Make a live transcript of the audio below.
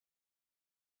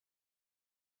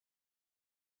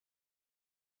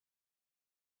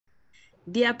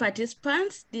Dear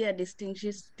participants, dear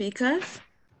distinguished speakers,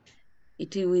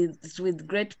 it is with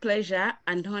great pleasure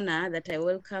and honor that I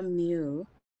welcome you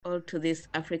all to this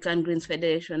African Greens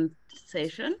Federation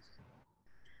session.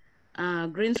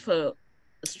 Greens for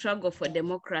Struggle for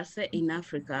Democracy in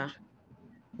Africa,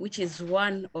 which is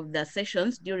one of the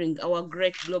sessions during our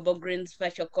great Global Greens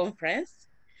Virtual Conference,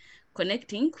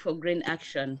 Connecting for Green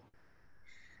Action.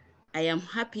 I am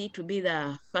happy to be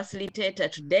the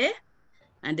facilitator today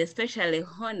and especially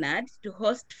honored to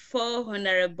host 4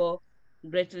 honorable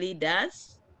great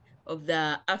leaders of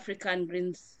the African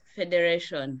Greens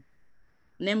Federation,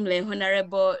 namely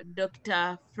Honorable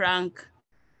Dr. Frank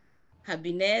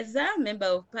Habineza, Member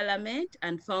of Parliament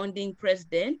and founding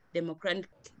President, Democratic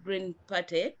Green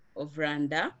Party of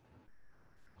Rwanda,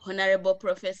 Honorable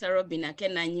Professor Robin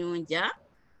Akena Nyunja,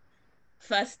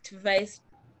 First Vice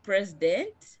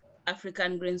President,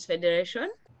 African Greens Federation,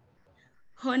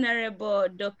 Honorable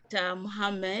Dr.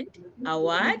 Mohamed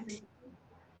Awad,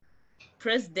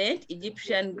 President,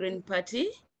 Egyptian Green Party,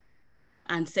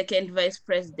 and Second Vice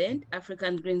President,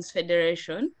 African Greens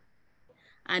Federation,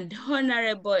 and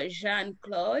Honorable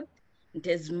Jean-Claude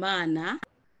Ntezimana,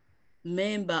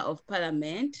 Member of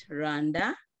Parliament,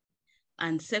 Rwanda,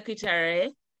 and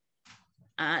Secretary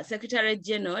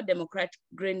General, Democratic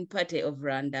Green Party of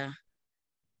Rwanda.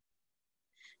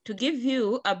 To give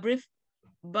you a brief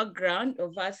background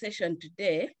of our session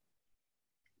today,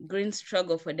 Green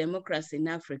Struggle for Democracy in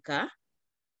Africa,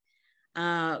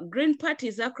 Green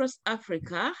parties across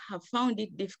Africa have found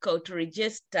it difficult to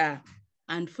register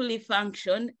and fully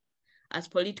function as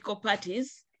political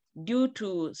parties due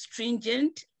to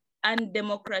stringent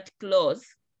undemocratic laws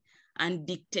and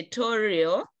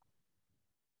dictatorial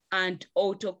and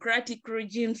autocratic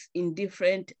regimes in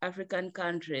different African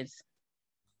countries.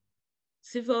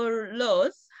 Several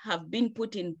laws have been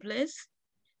put in place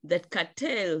that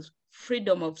curtail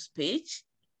freedom of speech,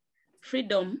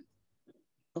 freedom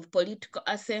of political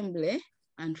assembly,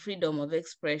 and freedom of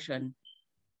expression.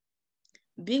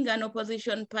 Being an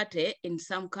opposition party in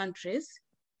some countries,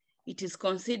 it is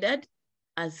considered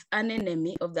as an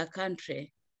enemy of the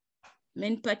country.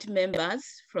 Many party members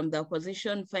from the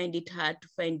opposition find it hard to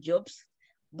find jobs,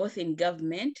 both in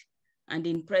government and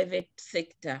in private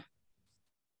sector.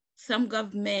 Some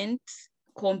governments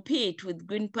compete with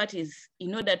green parties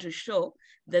in order to show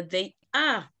that they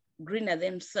are greener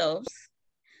themselves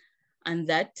and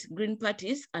that green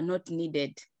parties are not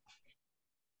needed.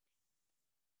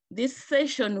 This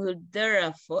session will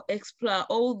therefore explore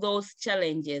all those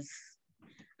challenges,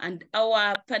 and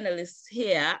our panelists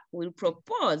here will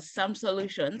propose some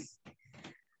solutions.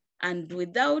 And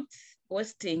without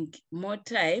wasting more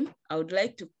time, I would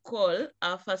like to call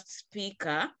our first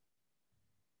speaker,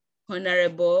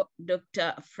 Honorable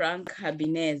Dr. Frank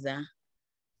Habineza,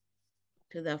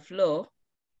 to the floor.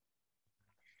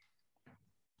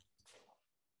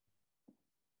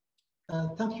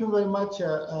 Thank you very much,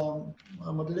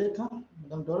 moderator,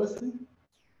 Madam Dorothy.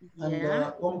 Yeah.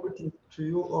 And warm greetings to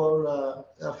you all,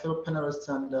 fellow panelists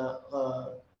and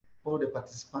all the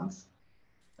participants.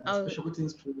 Special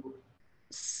greetings to you.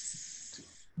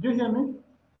 Do you hear me?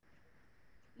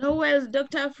 No, well,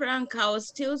 Dr. Frank, I was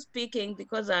still speaking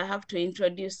because I have to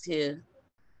introduce you.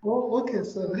 Oh, okay,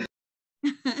 sorry.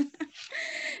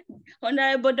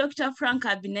 Honorable Dr. Frank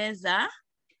Habineza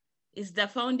is the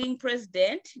founding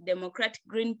president, Democratic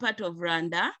Green Party of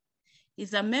Rwanda.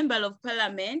 He's a member of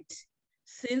parliament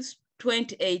since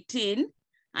 2018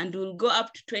 and will go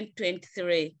up to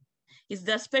 2023. He's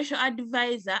the special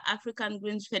advisor, African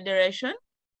Greens Federation.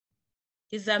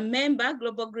 He's a member,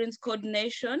 Global Greens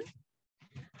Coordination.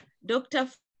 Dr.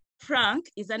 Frank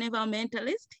is an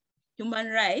environmentalist,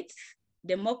 human rights,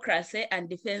 democracy, and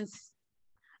defense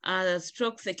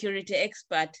stroke security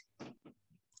expert.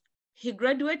 He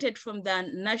graduated from the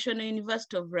National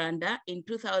University of Rwanda in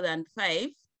 2005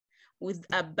 with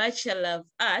a Bachelor of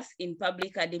Arts in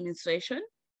Public Administration.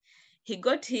 He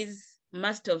got his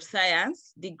Master of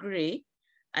Science degree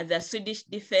at the Swedish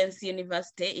Defense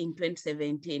University in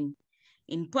 2017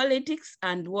 in Politics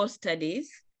and War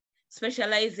Studies,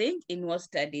 specializing in war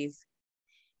studies.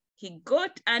 He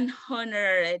got an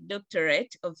honorary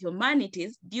doctorate of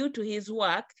humanities due to his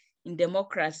work in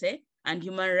democracy and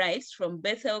human rights from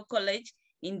Bethel College,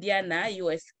 Indiana,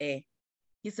 USA.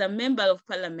 He's a member of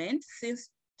parliament since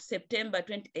September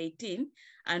 2018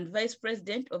 and vice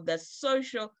president of the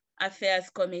Social Affairs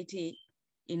Committee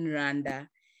in Rwanda.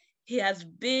 He has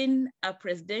been a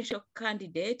presidential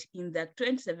candidate in the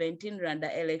 2017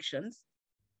 Rwanda elections,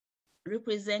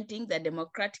 representing the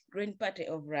Democratic Green Party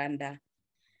of Rwanda.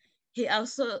 He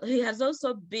has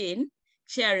also been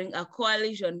chairing a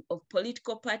coalition of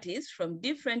political parties from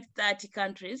different 30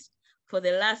 countries for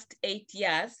the last 8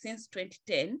 years since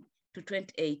 2010 to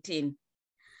 2018,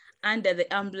 under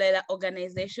the umbrella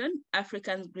organization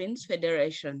African Greens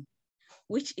Federation,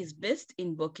 which is based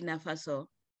in Burkina Faso.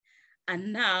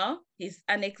 And now he's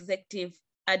an executive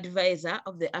advisor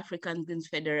of the African Greens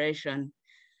Federation.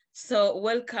 So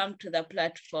welcome to the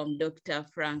platform, Dr.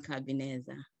 Frank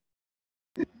Habineza.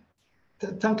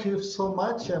 Thank you so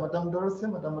much, Madam Dorothy,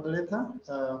 Madam Moderator,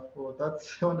 for that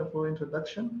wonderful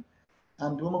introduction.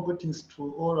 And warm greetings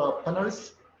to all our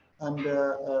panelists and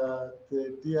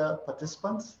the dear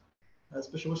participants.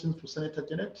 Special greetings to Senator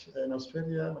Janet in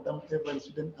Australia, Madam Eva in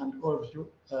Sweden, and all of you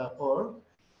all.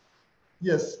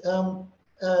 Yes,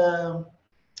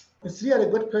 it's really a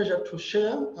great pleasure to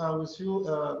share with you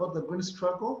about the green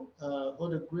struggle, or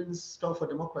the green struggle for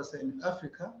democracy in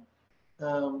Africa,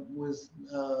 with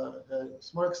a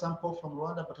small example from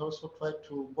Rwanda, but also try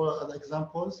to borrow other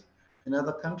examples in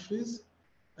other countries.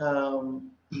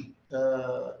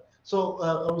 So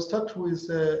I will start with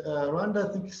Rwanda.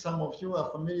 I think some of you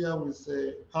are familiar with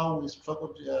how we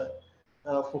struggled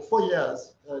for 4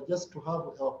 years just to have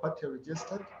our party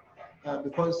registered,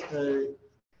 because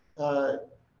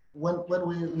when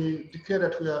we declared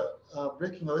that we are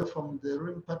breaking away from the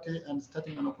ruling party and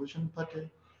starting an opposition party,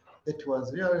 it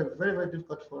was really very, very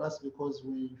difficult for us because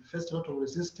we faced a lot of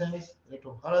resistance, a lot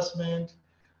of harassment.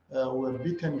 We were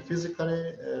beaten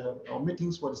physically. Our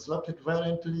meetings were disrupted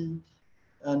violently,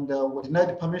 and were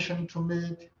denied permission to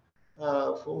meet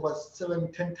for over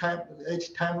 7, 10 times,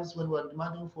 8 times when we were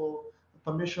demanding for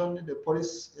permission. The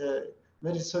police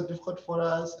made it so difficult for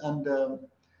us, and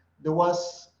the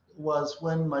worst was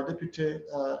when my deputy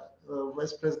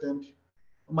vice president,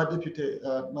 my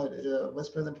vice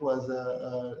president was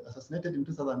assassinated in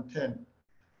 2010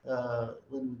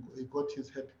 when he got his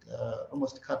head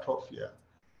almost cut off here.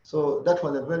 So that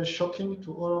was very shocking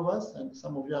to all of us, and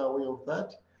some of you are aware of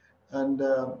that. And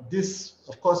this,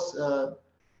 of course,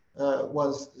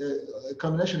 was a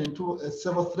combination into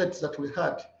several threats that we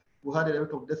had. We had a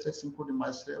lot of death threats, including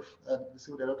myself, and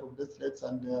received a lot of death threats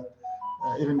and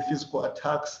even physical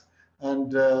attacks.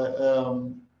 And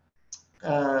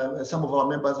some of our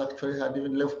members actually had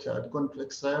even left, had gone to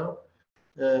exile,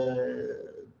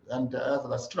 and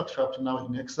others are still trapped now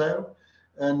in exile.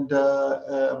 And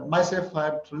myself, I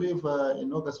had to leave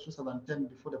in August 2010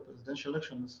 before the presidential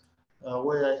elections,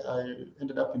 where I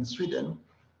ended up in Sweden,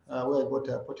 where I got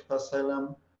a political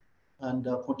asylum, and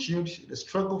continued the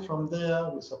struggle from there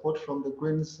with support from the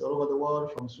Greens all over the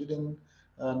world, from Sweden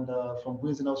and from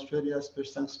Greens in Australia,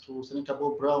 special thanks to Senator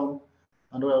Bob Brown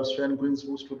and all Australian Greens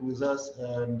who stood with us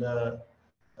and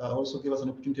also gave us an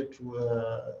opportunity to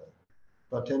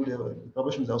attend the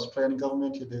collaboration with the Australian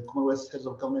government at the Commonwealth Heads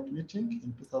of Government meeting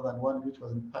in 2001, which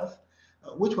was in Perth,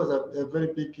 which was a very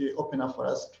big opener for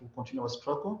us to continue our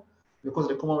struggle, because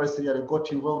the Commonwealth really got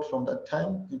involved from that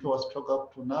time into our struggle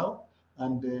up to now,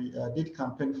 and they did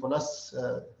campaign for us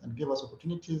and gave us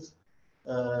opportunities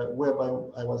whereby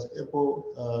I was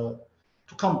able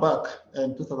to come back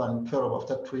in 2012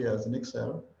 after 2 years in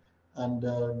exile, and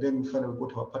then finally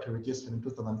got our party registered in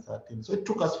 2013. So it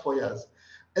took us 4 years.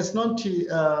 It's not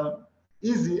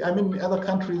easy. I mean, in other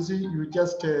countries, you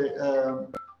just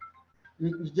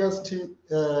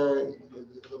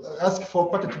ask for a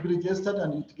party to be registered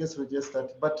and it gets registered.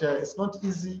 But it's not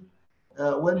easy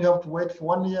when you have to wait for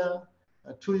 1 year,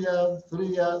 2 years, 3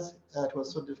 years. It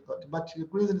was so difficult. But the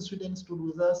Greens in Sweden stood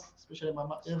with us, especially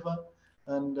Mama Eva,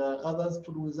 and others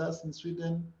stood with us in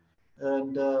Sweden,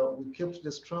 and we kept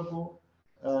the struggle,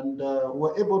 and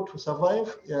were able to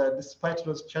survive despite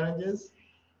those challenges.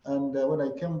 And when I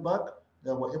came back,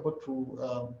 they were able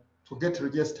to get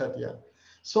registered here.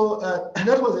 So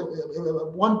that was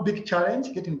one big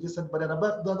challenge, getting registered. But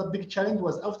the other big challenge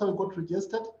was after we got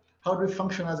registered, how do we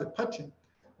function as a party?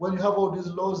 When you have all these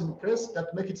laws in place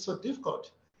that make it so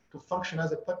difficult to function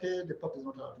as a party, the party is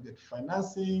not allowed to get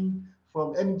financing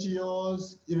from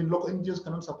NGOs, even local NGOs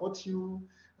cannot support you,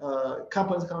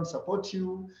 companies cannot support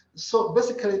you. So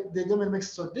basically, the government makes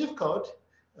it so difficult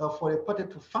for a party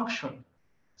to function.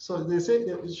 So they say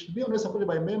that it should be only supported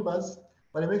by members,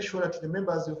 but they make sure that the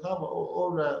members you have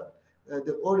all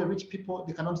the rich people,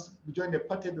 they cannot join the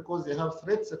party because they have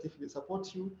threats that if they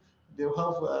support you, they'll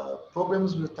have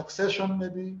problems with taxation.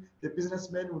 Maybe the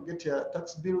businessmen will get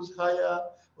tax bills higher,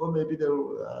 or maybe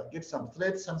they'll get some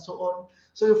threats and so on.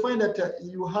 So you find that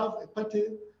you have a party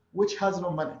which has no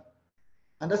money.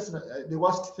 And that's the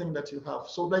worst thing that you have.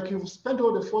 So like you've spent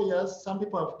all the 4 years, some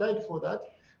people have died for that,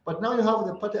 but now you have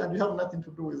the party and you have nothing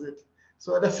to do with it.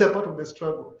 So that's a part of the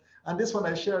struggle. And this one,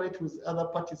 I share it with other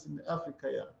parties in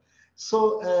Africa. Yeah.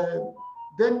 So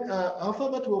Then after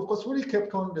that, we of course really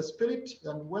kept on the spirit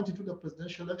and went into the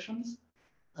presidential elections.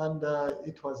 And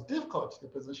it was difficult, the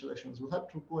presidential elections. We had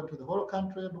to go into the whole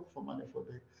country, look for money for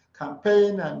the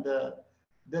campaign. And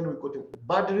then we got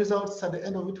bad results at the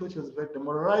end of it, which was very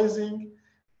demoralizing.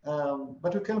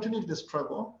 But we continued the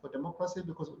struggle for democracy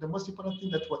because the most important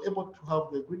thing that we're able to have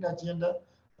the green agenda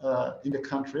in the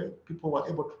country. People were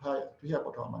able to hear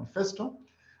about our manifesto,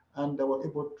 and they were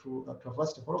able to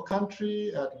traverse the whole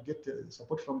country to get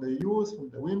support from the youth, from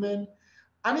the women,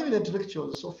 and even the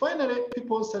intellectuals. So finally,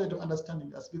 people started to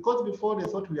understanding us because before they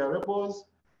thought we are rebels,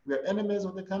 we are enemies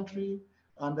of the country,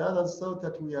 and the others thought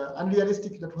that we are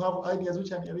unrealistic, that we have ideas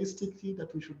which are unrealistic,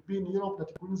 that we should be in Europe,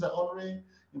 that Greens are only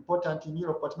important in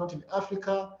Europe, but not in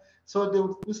Africa. So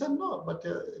we said no, but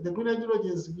the green ideology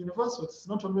is universal. It's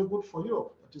not only good for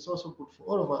Europe, but it's also good for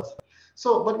all of us.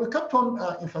 So, but we kept on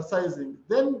emphasizing.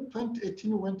 Then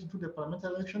 2018 we went into the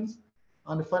parliamentary elections,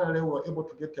 and finally we were able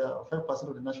to get 5%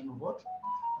 of the national vote,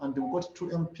 and we got 2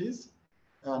 MPs.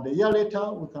 And a year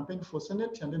later, we campaigned for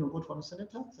Senate, and then we got 1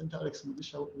 senator, Senator Alex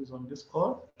Mugisha, who is on this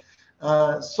call.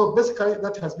 So basically,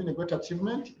 that has been a great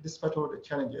achievement, despite all the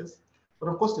challenges. But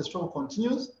of course, the struggle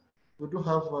continues. We do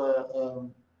have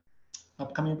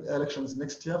upcoming elections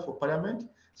next year for parliament.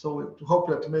 So we hope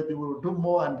that maybe we will do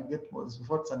more and get more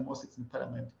votes and more seats in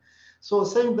parliament. So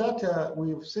saying that,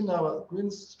 we've seen our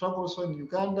Greens struggle also in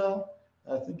Uganda.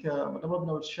 I think Madam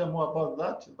Robina will share more about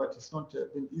that, but it's not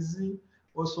been easy.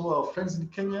 Also, our friends in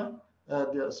Kenya,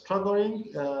 they are struggling.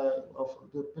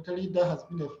 The party leader has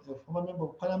been a former member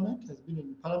of parliament, has been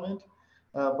in parliament,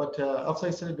 but after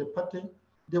he started the party,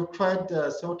 they've tried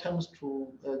several times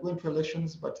to go into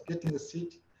elections, but getting the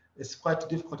seat is quite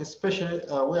difficult, especially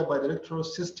whereby the electoral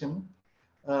system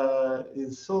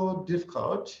is so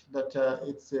difficult that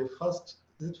it's a first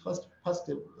past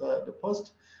the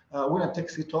post, winner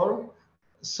takes it all.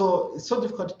 So it's so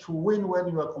difficult to win when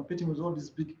you are competing with all these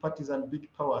big parties and big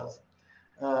powers.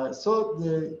 So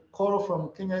the call from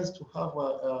Kenya is to have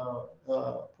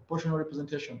a proportional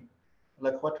representation,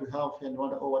 like what we have here in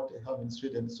Rwanda or what they have in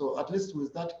Sweden. So at least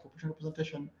with that proportional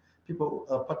representation,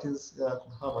 parties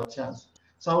could have a chance.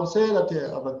 So I would say that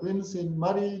our Greens in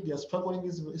Mali, they are struggling,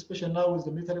 especially now with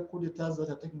the military coup d'etats that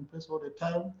are taking place all the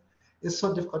time. It's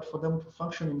so difficult for them to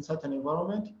function in such an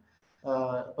environment.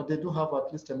 But they do have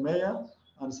at least a mayor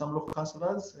and some local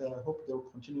councillors. I hope they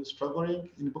will continue struggling.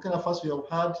 In Burkina Faso, we have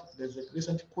had, there's a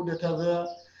recent coup d'etat there.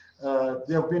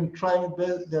 They have been trying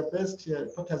their best.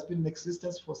 It has been in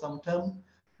existence for some time.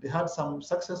 They had some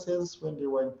successes when they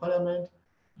were in parliament,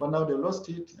 but now they lost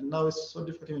it, and now it's so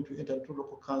difficult even to enter into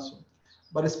local council.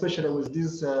 But especially with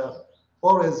these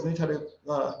always military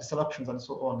disruptions and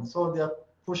so on. So they are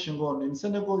pushing on. In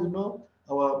Senegal, you know,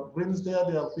 our Greens there,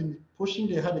 they have been pushing.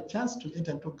 They had a chance to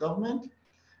enter into government,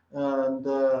 and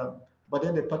but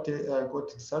then the party got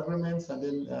disagreements, and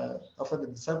then after the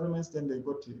disagreements, then they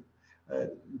got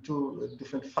into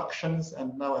different factions,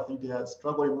 and now I think they are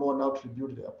struggling more now to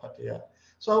rebuild their party. Yeah.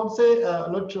 So I would say a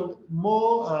lot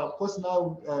more. Of course,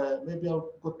 now maybe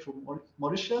I'll go to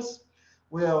Mauritius,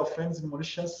 where our friends in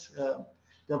Mauritius,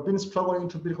 they have been struggling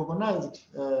to be recognized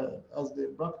as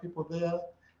the black people there.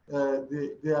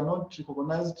 They are not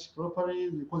recognized properly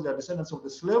because they are descendants of the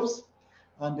slaves,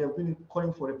 and they have been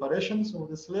calling for reparations of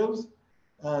the slaves.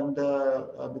 And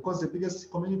because the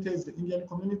biggest community is the Indian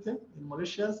community in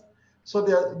Mauritius, so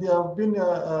they have been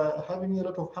having a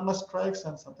lot of hunger strikes,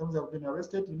 and sometimes they have been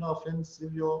arrested. You know, our friend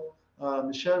Silvio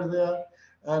Michel there,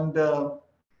 and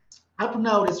up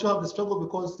now they still have the struggle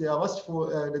because they have asked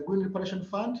for the Green Reparation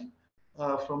Fund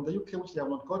from the UK, which they have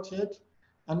not got yet.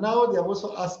 And now they have also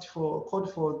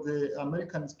called for the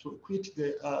Americans to quit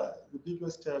the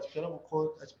biggest archipelago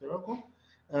called Archipelago.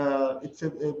 It's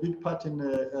a big part in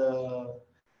the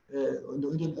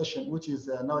Indian Ocean, which is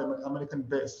now an American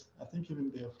base. I think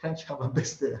even the French have a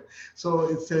base there. So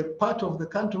it's a part of the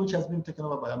country which has been taken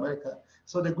over by America.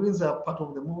 So the Greens are part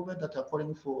of the movement that are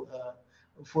calling for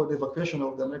the evacuation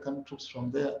of the American troops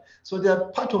from there. So they are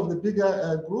part of the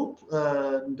bigger group.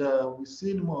 And we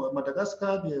see in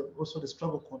Madagascar, also the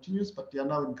struggle continues, but they are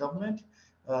now in government.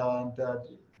 And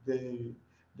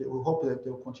we hope that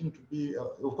they will continue to be,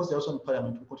 of course, they're also in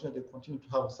parliament. They continue to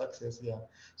have success here.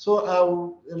 So I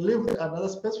will leave another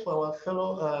space for our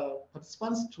fellow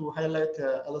participants to highlight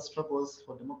other struggles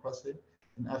for democracy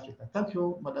in Africa. Thank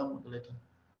you, Madam Moderator.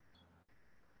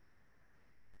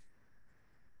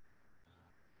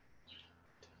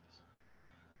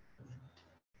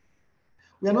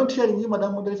 We are not hearing you,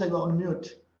 Madam Moderator. You are on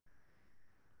mute.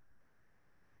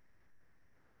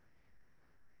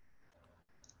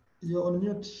 You're on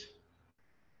mute.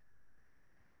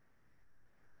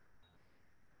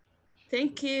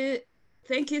 Thank you,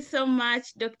 Thank you so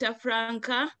much, Dr.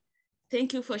 Franca.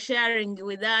 Thank you for sharing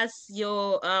with us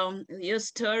your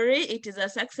story. It is a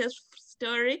success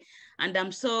story, and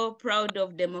I'm so proud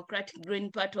of Democratic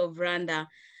Green Party of Rwanda.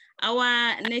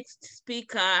 Our next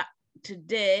speaker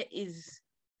today is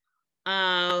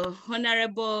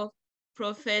Honorable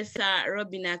Professor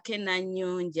Robina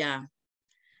Kenanyunja.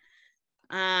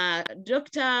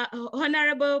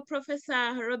 Honorable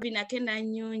Professor Robina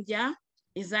Kenanyunja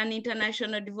is an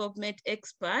international development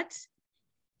expert.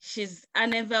 She's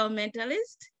an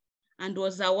environmentalist and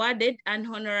was awarded an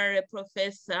honorary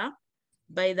professor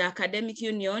by the Academic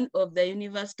Union of the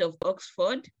University of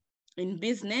Oxford in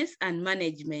business and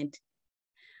management.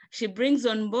 She brings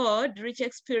on board rich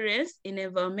experience in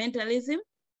environmentalism,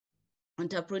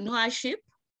 entrepreneurship,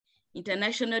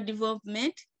 international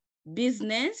development,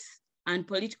 business, and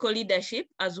political leadership,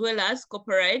 as well as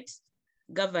corporate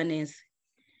governance.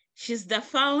 She's the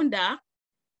founder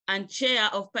and chair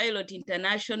of Pilot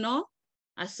International,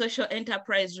 a social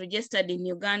enterprise registered in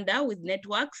Uganda with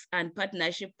networks and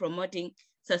partnership promoting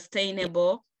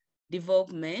sustainable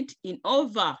development in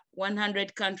over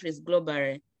 100 countries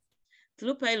globally.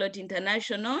 Through Pilot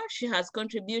International, she has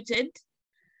contributed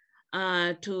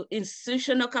to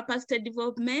institutional capacity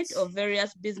development of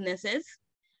various businesses,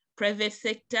 private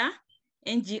sector,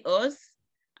 NGOs,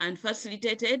 and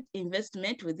facilitated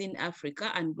investment within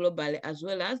Africa and globally, as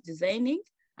well as designing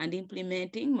and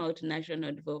implementing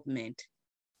multinational development,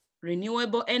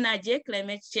 renewable energy,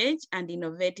 climate change, and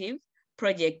innovative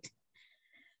project.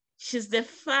 She's the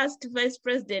first vice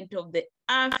president of the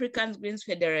African Greens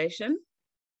Federation,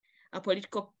 a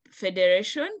political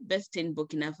federation based in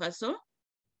Burkina Faso.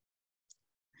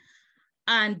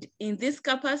 And in this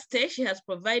capacity, she has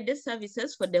provided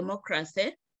services for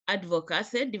democracy,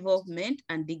 advocacy, development,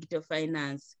 and digital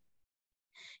finance.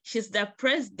 She's the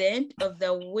president of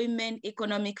the Women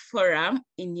Economic Forum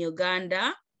in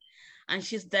Uganda, and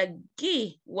she's the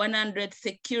G100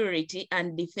 Security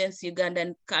and Defense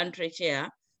Ugandan country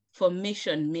chair for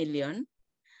Mission Million,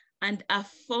 and a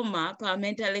former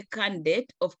parliamentary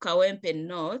candidate of Kawempe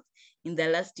North in the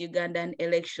last Ugandan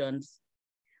elections,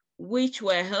 which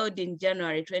were held in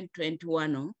January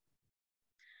 2021.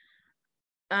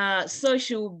 So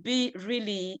she will be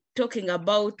really talking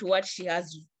about what she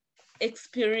has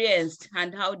experienced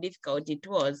and how difficult it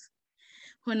was.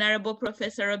 Honorable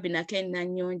Professor Robina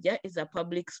Kenanyunja is a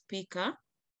public speaker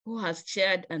who has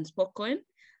chaired and spoken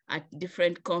at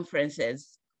different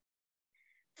conferences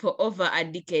for over a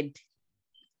decade.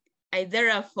 I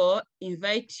therefore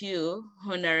invite you,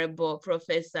 Honorable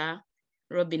Professor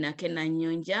Robina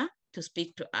Kenanyunja, to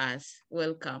speak to us.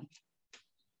 Welcome.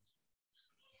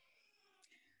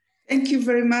 Thank you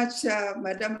very much,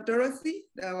 Madam Dorothy,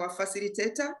 our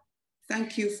facilitator.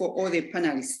 Thank you for all the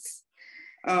panelists.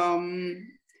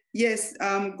 Yes,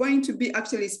 I'm going to be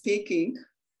actually speaking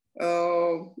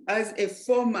as a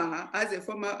former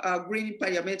Green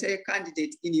parliamentary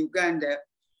candidate in Uganda,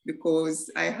 because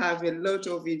I have a lot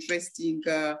of interesting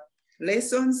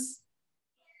lessons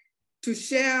to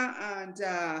share and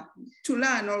to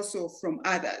learn also from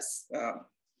others.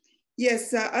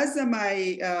 Yes, as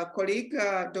my colleague,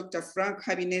 Dr. Frank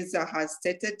Habineza has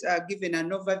stated, given an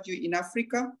overview in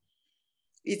Africa,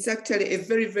 it's actually a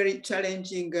very, very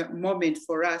challenging moment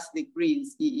for us, the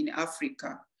Greens in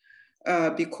Africa,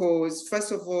 because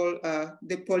first of all,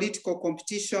 the political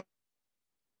competition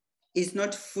is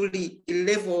not fully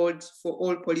leveled for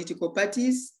all political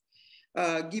parties,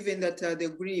 given that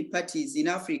the Green parties in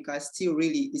Africa are still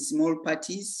really small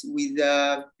parties with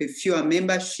a fewer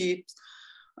memberships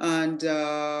and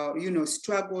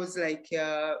struggles like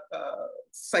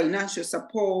financial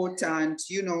support and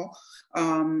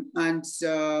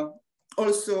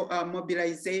also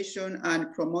mobilization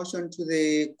and promotion to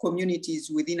the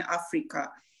communities within Africa.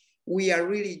 We are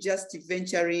really just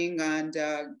venturing and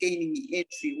gaining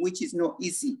entry, which is not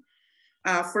easy.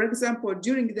 For example,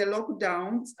 during the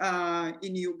lockdowns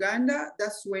in Uganda,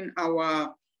 that's when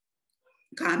our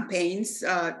campaigns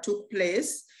took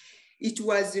place. It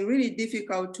was really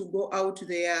difficult to go out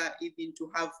there even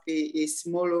to have a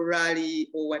small rally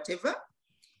or whatever.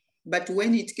 But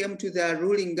when it came to the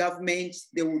ruling government,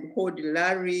 they would hold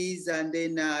rallies, and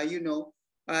then,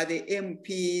 the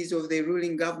MPs of the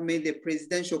ruling government, the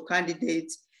presidential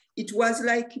candidates, it was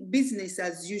like business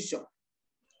as usual.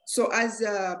 So as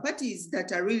parties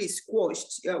that are really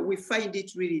squashed, we find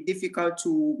it really difficult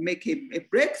to make a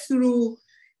breakthrough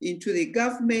into the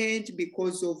government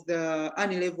because of the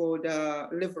unleveled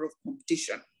level of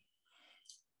competition.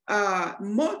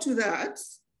 More to that,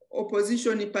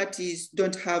 opposition parties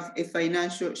don't have a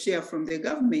financial share from the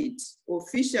government.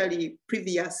 Officially,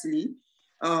 previously,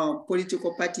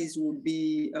 political parties would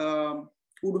be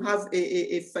would have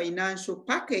a financial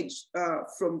package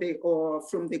from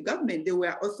the government. They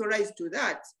were authorized to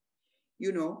that,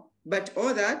 you know. But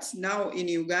all that now in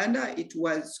Uganda, it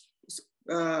was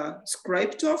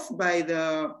scraped off by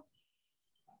the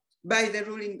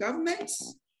ruling government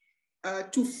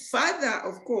to further,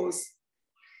 of course,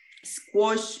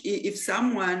 squash. If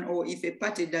someone or if a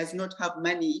party does not have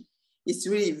money, it's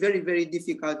really very, very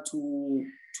difficult to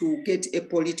get a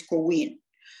political win.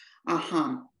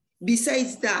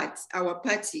 Besides that, our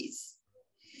parties,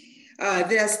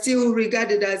 they are still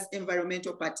regarded as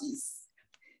environmental parties.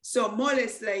 So more or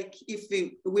less like if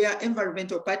we are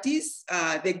environmental parties,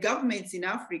 the governments in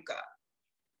Africa,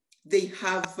 they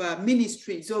have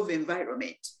ministries of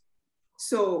environment.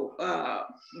 So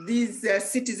these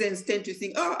citizens tend to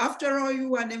think, oh, after all,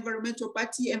 you are an environmental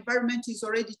party, environment is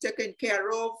already taken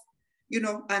care of, you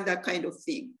know, and that kind of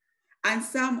thing. And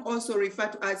some also refer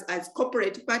to us as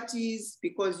corporate parties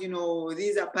because, you know,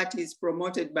 these are parties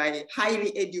promoted by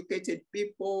highly educated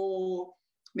people,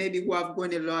 maybe who have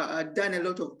done a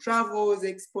lot of travels,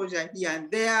 exposure here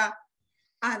and there.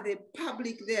 And the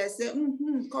public there say,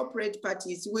 corporate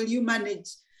parties, will you manage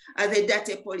the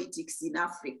data politics in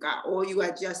Africa? Or you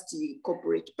are just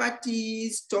corporate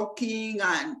parties talking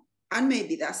and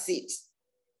maybe that's it.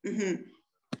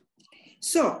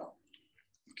 So,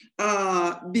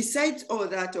 besides all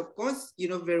that, of course, you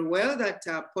know very well that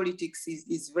politics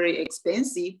is very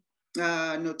expensive,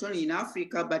 not only in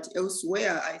Africa, but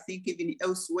elsewhere. I think even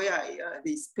elsewhere,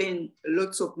 they spend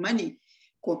lots of money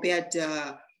compared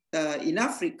in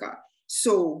Africa.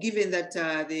 So given that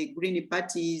the Green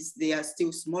parties, they are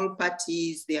still small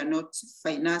parties, they are not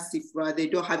financed, they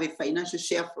don't have a financial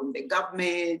share from the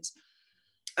government,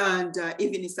 and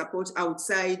even support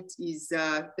outside is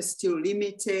still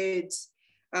limited.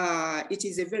 It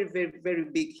is a very, very, very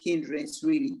big hindrance,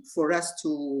 really, for us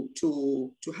to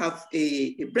have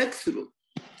a breakthrough.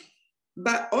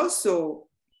 But also,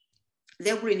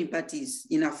 the Green parties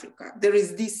in Africa, there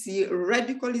is this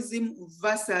radicalism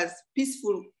versus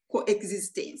peaceful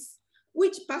coexistence,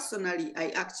 which personally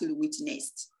I actually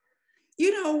witnessed.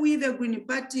 You know, with the Green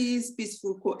parties,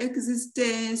 peaceful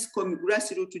coexistence,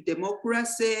 grassroots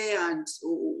democracy, and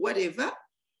whatever.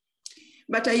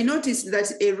 But I noticed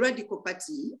that a radical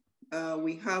party,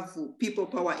 we have People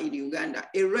Power in Uganda,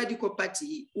 a radical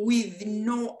party with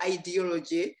no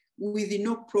ideology, with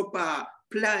no proper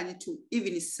plan to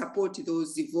even support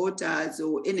those voters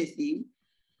or anything,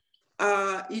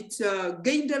 it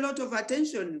gained a lot of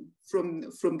attention from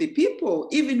the people,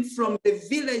 even from the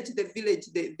village,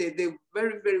 the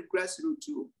very, very grassroots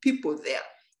people there.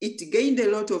 It gained a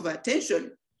lot of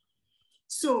attention.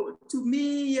 So to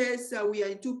me, yes, we are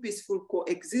into peaceful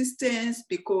coexistence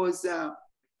because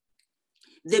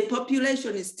the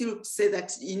population is still say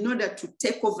that in order to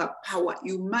take over power,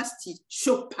 you must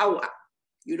show power,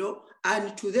 you know,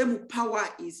 and to them power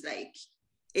is like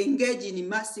engage in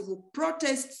massive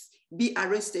protests, be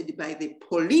arrested by the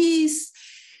police.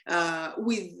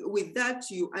 With that,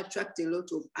 you attract a lot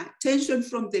of attention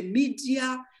from the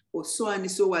media, or so and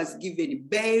so was given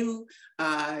bail.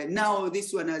 Now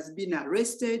this one has been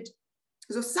arrested.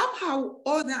 So somehow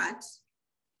all that,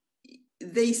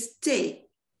 they stay.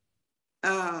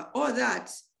 All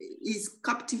that is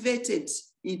captivated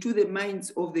into the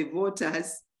minds of the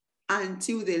voters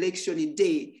until the election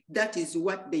day. That is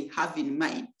what they have in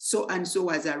mind. So and so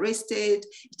was arrested.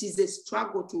 It is a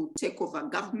struggle to take over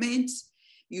government.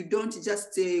 You don't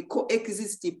just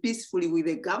coexist peacefully with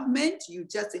the government. You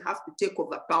just have to take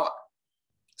over power.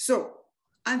 So,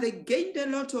 and they gained a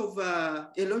lot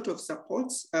of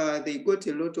support. They got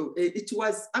a lot of. It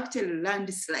was actually a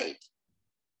landslide.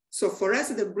 So for us,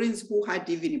 the Greens who had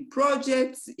even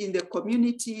projects in the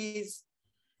communities,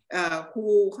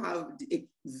 who have a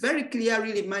very clear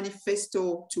really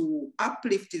manifesto to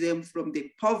uplift them from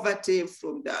the poverty,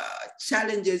 from the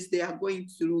challenges they are going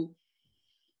through.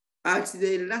 At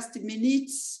the last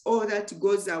minute, all that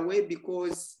goes away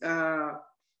because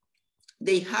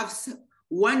they have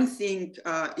one thing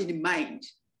in mind.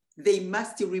 They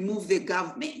must remove the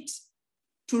government.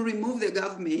 To remove the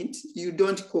government, you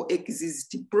don't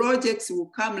coexist. Projects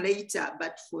will come later,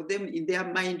 but for them in their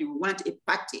mind, you want a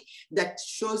party that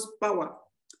shows power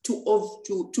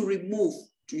to remove,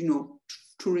 to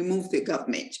remove the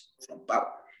government from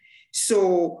power.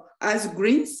 So as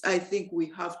Greens, I think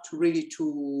we have to really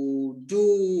to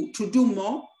do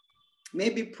more,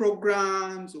 maybe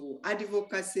programs or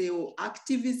advocacy or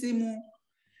activism,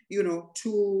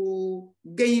 to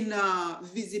gain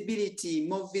visibility,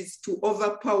 to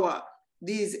overpower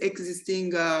these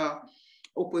existing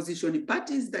opposition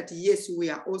parties that yes, we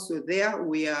are also there.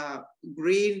 We are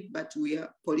green, but we are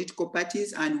political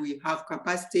parties and we have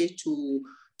capacity to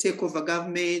take over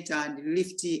government and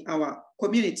lift our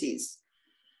communities.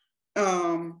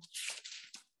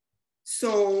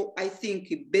 So I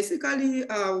think basically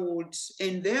I would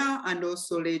end there and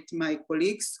also let my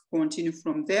colleagues continue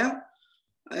from there.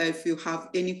 If you have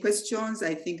any questions,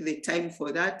 I think the time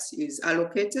for that is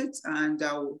allocated and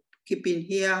I'll keep in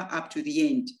here up to the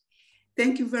end.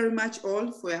 Thank you very much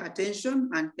all for your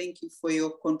attention and thank you for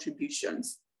your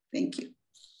contributions. Thank you.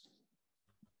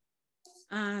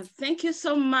 Thank you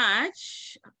so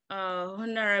much,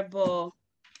 Honorable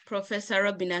Professor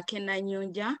Robin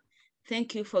Akena-Nyunja.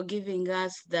 Thank you for giving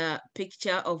us the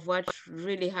picture of what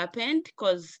really happened,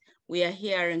 because we are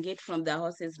hearing it from the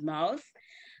horse's mouth.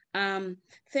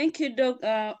 Thank you, Doc.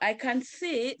 I can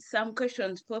see some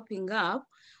questions popping up,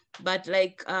 but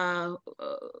like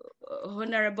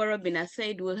Honorable Robina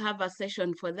said, we'll have a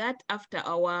session for that after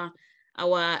our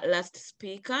last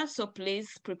speaker. So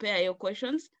please prepare your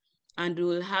questions and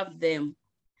we'll have them.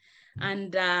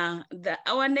 And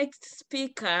our next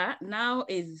speaker now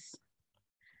is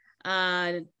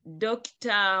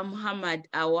Dr. Muhammad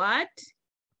Awad.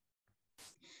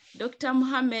 Dr.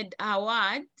 Muhammad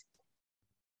Awad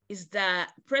is the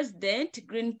President,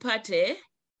 Green Party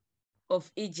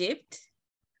of Egypt,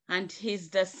 and he's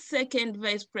the second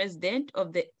Vice President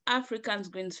of the African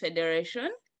Greens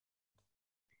Federation.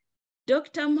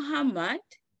 Dr. Muhammad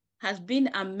has been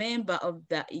a member of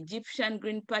the Egyptian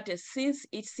Green Party since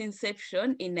its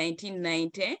inception in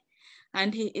 1990,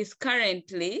 and he is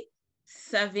currently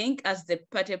serving as the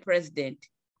party president.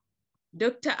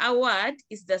 Dr. Awad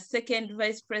is the second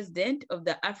Vice President of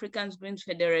the African Greens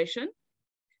Federation.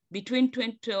 Between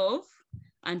 2012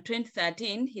 and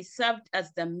 2013, he served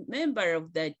as the member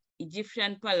of the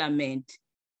Egyptian Parliament,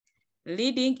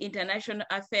 leading international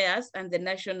affairs and the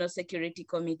National Security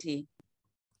Committee.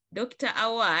 Dr.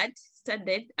 Awad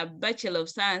studied a Bachelor of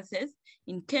Sciences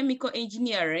in Chemical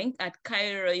Engineering at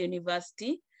Cairo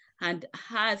University and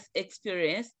has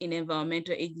experience in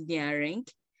environmental engineering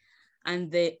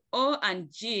and the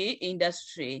O&G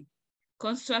industry,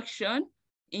 construction,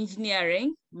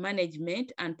 engineering,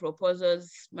 management, and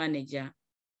proposals manager.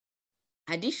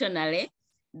 Additionally,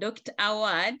 Dr.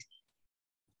 Awad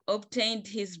obtained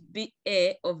his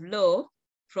BA of Law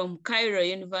from Cairo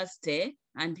University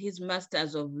and his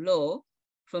Masters of Law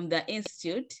from the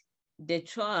Institut des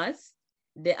Droits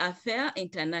d'Affaires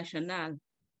International,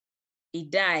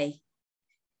 IDAI.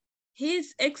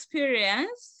 His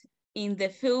experience in the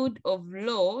field of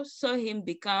law saw him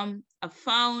become a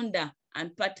founder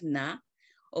and partner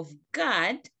of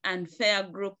Guard and Fair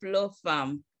Group law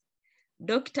firm.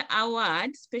 Dr.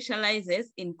 Awad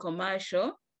specializes in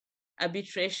commercial,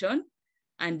 arbitration,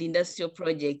 and industrial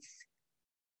projects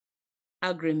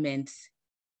agreements.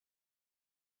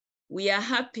 We are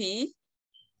happy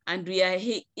and we are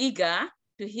eager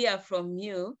to hear from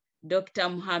you, Dr.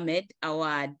 Muhammad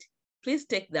Awad. Please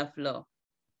take the floor.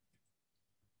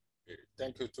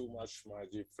 Thank you too much, my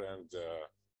dear friend,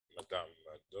 Madame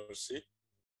Dorsey.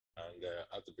 And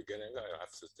at the beginning, I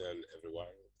have to tell everyone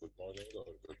good morning or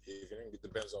good evening. It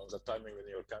depends on the timing in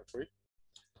your country.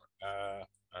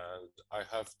 And I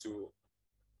have to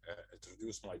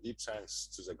introduce my deep thanks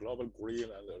to the Global Green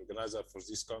and the organizer for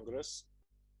this Congress.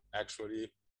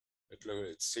 Actually,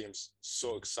 it seems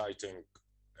so exciting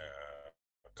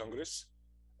Congress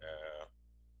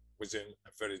within a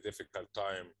very difficult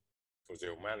time for the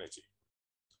humanity.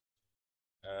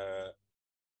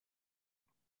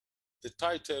 The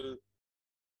title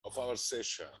of our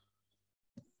session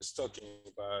is talking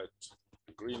about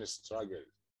the green struggle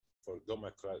for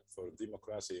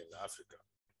democracy in Africa.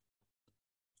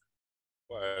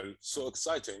 Well, so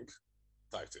exciting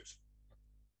title.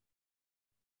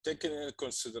 Taking into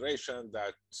consideration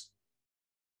that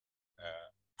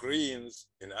Greens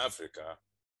in Africa,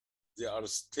 they are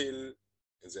still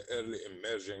in the early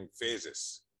emerging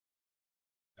phases.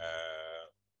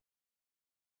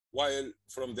 While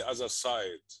from the other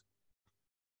side,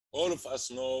 all of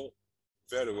us know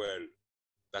very well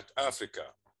that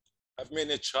Africa have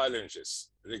many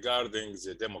challenges regarding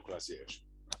the democratization.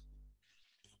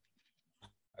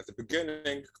 At the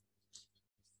beginning,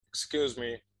 excuse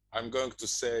me, I'm going to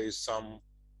say some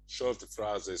short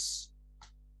phrases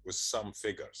with some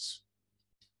figures.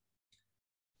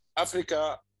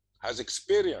 Africa has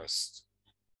experienced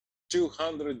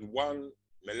 201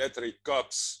 military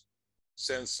coups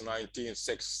since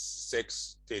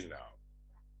 1966 till now.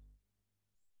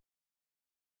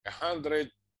 100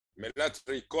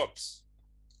 military coups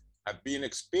have been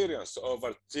experienced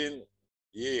over 10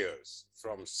 years,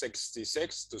 from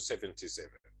 66 to 77.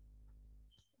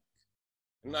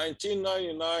 In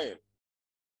 1999,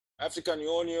 African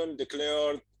Union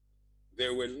declared they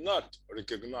will not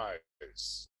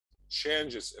recognize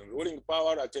changes in ruling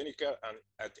power at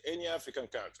any African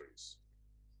countries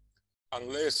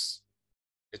unless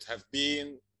it have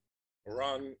been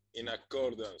run in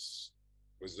accordance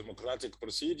with democratic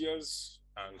procedures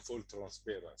and full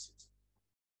transparency.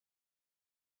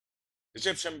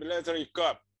 Egyptian military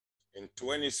coup in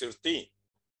 2013,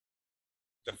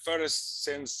 the first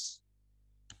since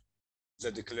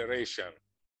the declaration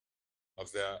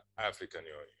of the African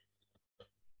Union.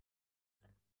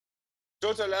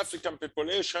 Total African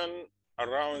population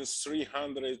around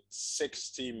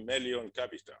 360 million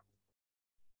capita.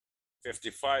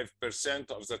 55%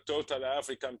 of the total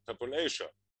African population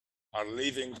are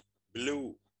living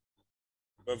below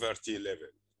poverty level.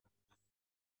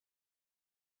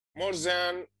 More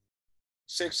than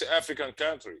 6 African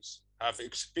countries have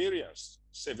experienced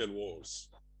civil wars.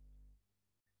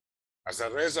 As a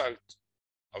result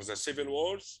of the civil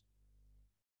wars,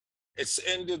 it's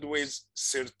ended with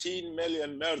 13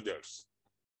 million murders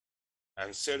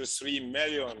and 33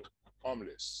 million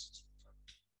homeless.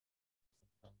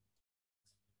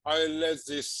 I'll let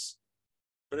these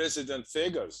president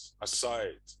figures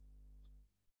aside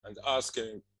and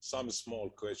asking some small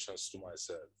questions to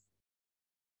myself.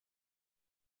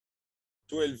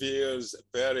 12 years,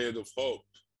 a period of hope.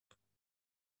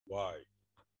 Why?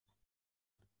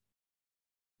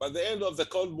 By the end of the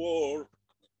Cold War,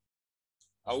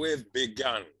 a wave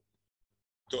began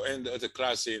to end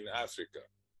autocracy in Africa.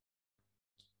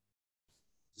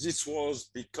 This was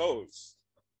because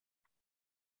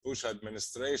Bush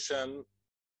administration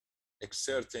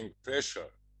exerting pressure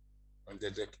on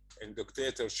the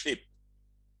dictatorship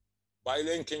by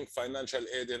linking financial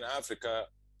aid in Africa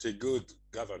to good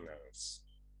governance.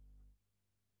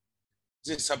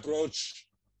 This approach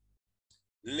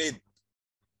led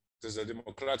to the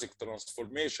democratic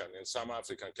transformation in some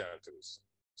African countries,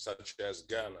 such as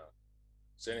Ghana,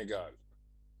 Senegal,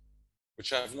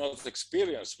 which have not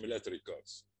experienced military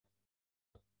coups.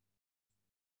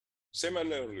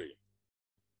 Similarly,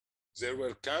 there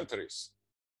were countries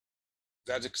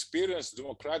that experienced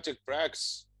democratic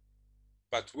practice,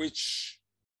 but which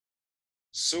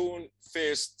soon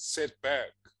faced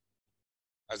setback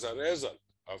as a result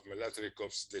of military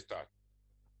coups d'etat,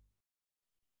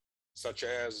 such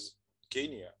as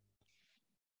Kenya.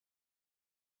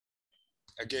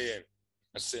 Again,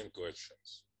 the same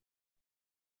questions.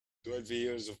 12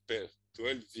 years,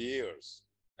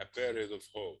 a period of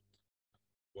hope.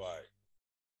 Why?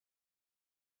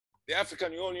 The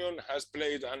African Union has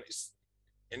played an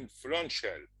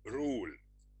influential role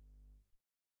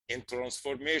in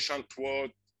transformation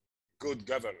toward good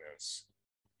governance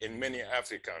in many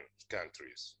African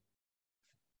countries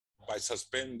by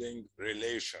suspending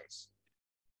relations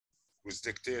with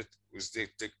the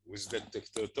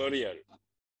dictatorial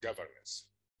governance.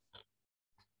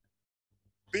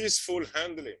 Peaceful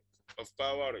handling of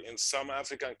power in some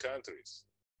African countries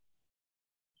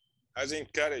has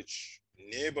encouraged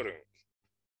neighboring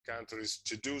countries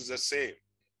to do the same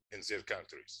in their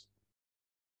countries,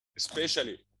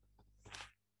 especially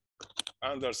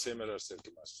under similar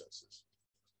circumstances.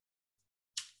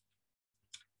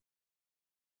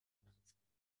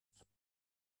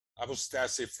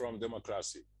 Apostasy from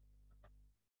democracy.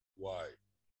 Why?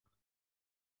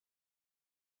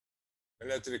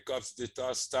 Military coups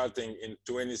d'etat starting in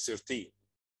 2013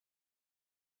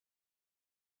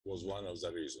 was one of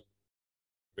the reasons.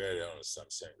 Very honest, I'm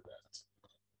saying that.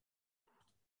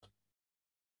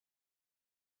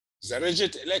 The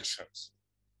rigid elections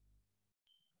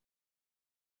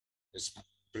is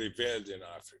prevailed in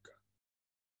Africa.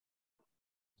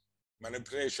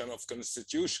 Manipulation of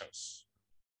constitutions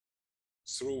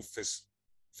through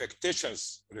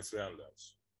fictitious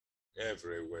referendums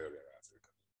everywhere in Africa.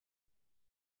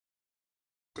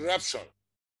 Corruption,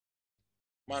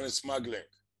 money smuggling,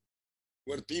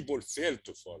 where people fail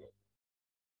to follow.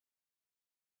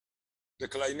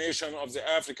 Declination of the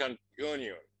African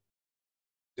Union.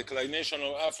 Declination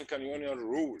of African Union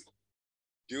rule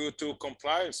due to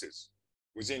compliances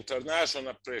with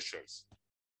international pressures.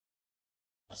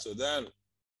 Sudan,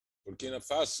 Burkina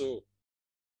Faso,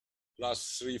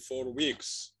 last 3-4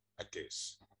 weeks, a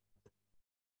case.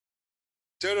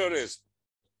 Terrorism.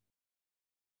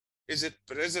 Is it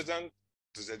president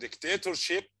to the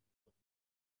dictatorship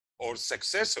or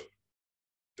successor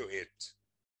to it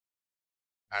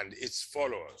and its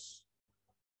followers?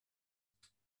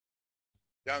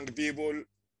 Young people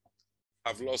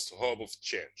have lost hope of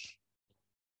change.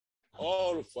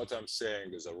 All of what I'm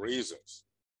saying is the reasons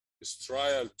is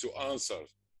trial to answer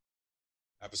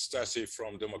apostasy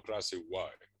from democracy. Why?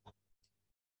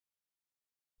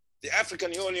 The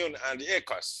African Union and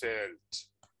ECOWAS failed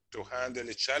to handle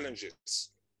the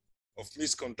challenges of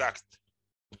misconduct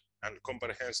and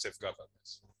comprehensive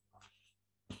governance.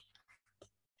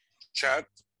 Chad,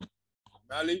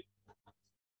 Mali,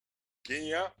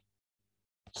 Kenya,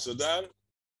 Sudan,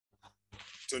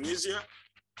 Tunisia,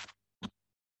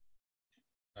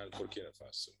 and Burkina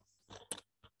Faso.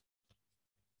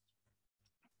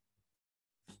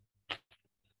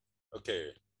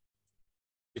 Okay,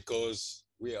 because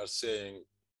we are saying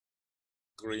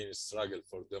green struggle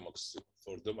for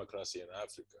democracy in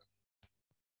Africa.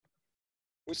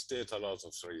 We state a lot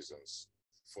of reasons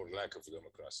for lack of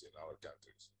democracy in our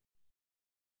countries.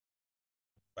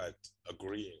 But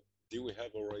agreeing, do we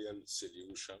have a real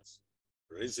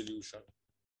resolution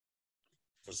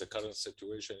for the current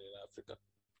situation in Africa?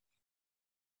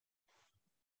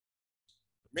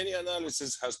 Many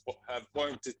analyses have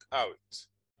pointed out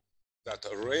that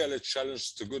a real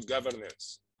challenge to good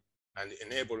governance and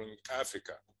enabling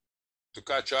Africa to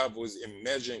catch up with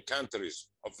emerging countries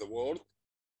of the world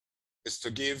is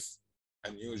to give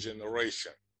a new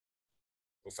generation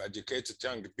of educated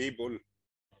young people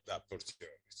the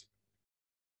opportunity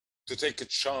to take a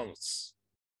chance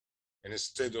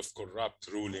instead of corrupt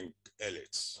ruling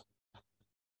elites.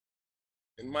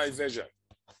 In my vision,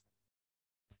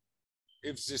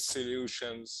 if these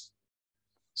solutions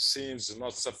seems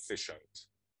not sufficient,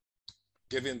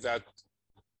 given that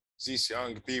these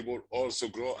young people also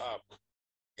grow up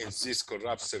in these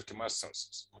corrupt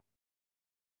circumstances,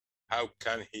 how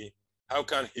can he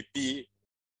be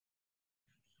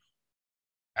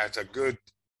at a good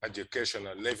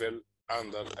educational level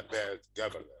under a bad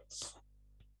governance?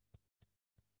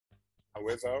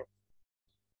 However,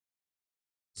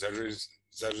 the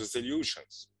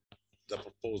resolutions, the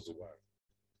proposed one,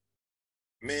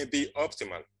 may be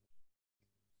optimal,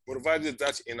 provided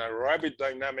that in a rapid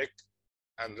dynamic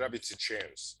and rapid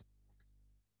change.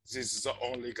 This is the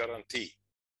only guarantee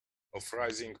of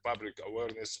rising public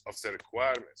awareness of the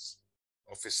requirements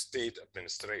of a state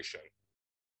administration,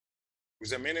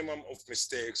 with a minimum of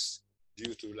mistakes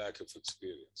due to lack of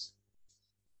experience.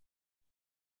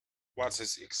 What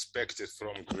is expected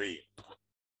from green?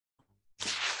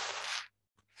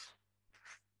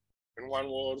 In one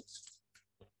word,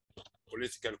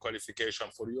 political qualification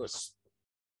for youth.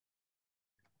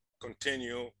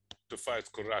 Continue to fight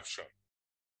corruption.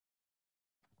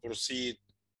 Proceed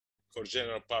for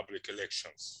general public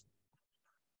elections.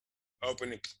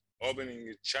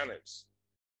 Opening channels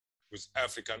with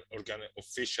African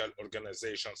official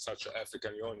organizations such as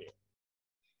African Union.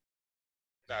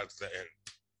 That's the end.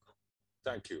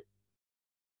 Thank you.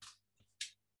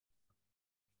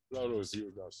 Floor is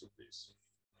yours, Darcy, please.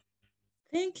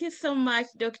 Thank you so much,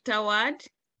 Dr. Ward.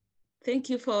 Thank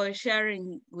you for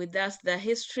sharing with us the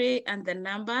history and the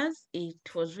numbers.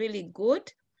 It was really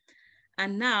good.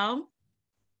 And now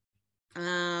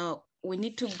we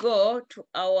need to go to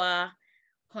our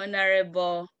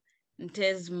Honorable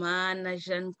Ntezmana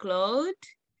Jean-Claude,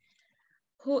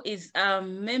 who is a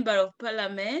member of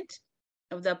Parliament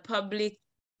of the Public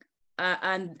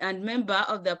and member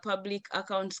of the Public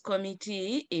Accounts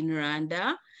Committee in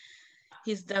Rwanda.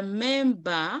 He's the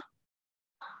member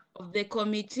of the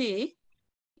committee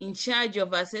in charge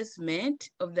of assessment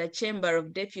of the Chamber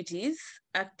of Deputies'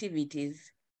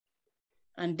 activities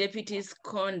and deputies'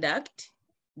 conduct,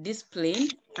 discipline,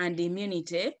 and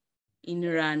immunity in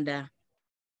Rwanda.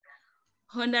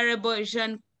 Honorable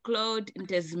Jean-Claude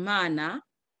Ntezmana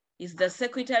is the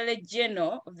Secretary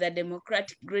General of the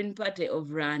Democratic Green Party of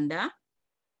Rwanda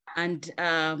and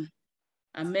a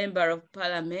member of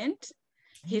Parliament.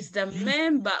 He's the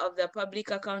member of the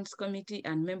Public Accounts Committee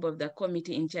and member of the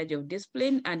committee in charge of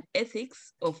discipline and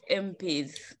ethics of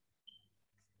MPs.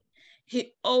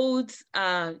 He holds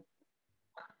a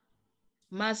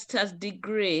master's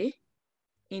degree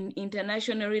in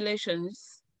international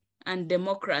relations and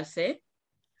democracy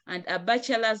and a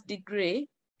bachelor's degree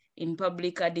in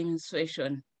public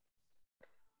administration.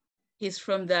 He's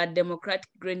from the Democratic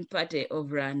Green Party of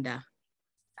Rwanda.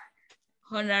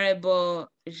 Honorable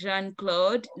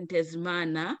Jean-Claude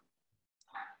Ntezmana,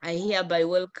 I hereby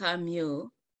welcome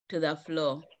you to the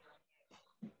floor.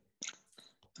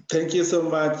 Thank you so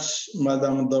much,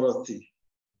 Madam Dorothy.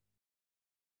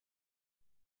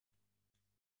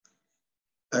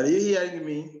 Are you hearing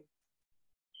me?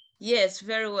 Yes,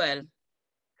 very well.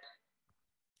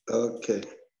 Okay.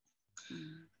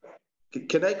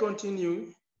 Can I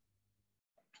continue?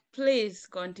 Please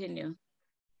continue.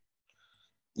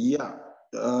 Yeah.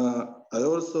 I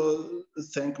also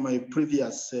thank my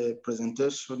previous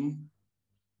presentation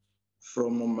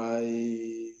from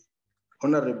my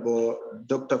Honorable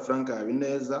Dr. Frank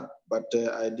Habineza, but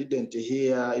I didn't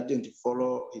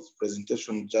follow his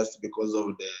presentation just because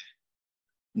of the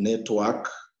network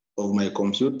of my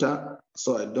computer.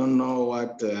 So I don't know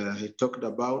what he talked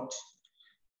about.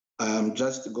 I'm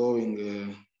just going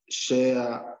to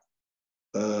share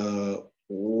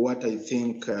what I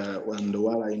think and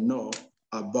what I know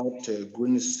about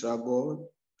green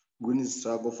struggle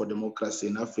for democracy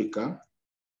in Africa.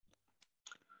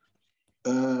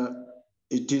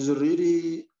 It is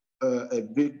really a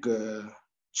big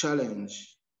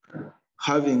challenge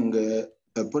having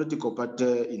a political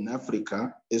party in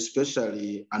Africa,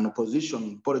 especially an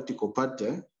opposition political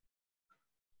party,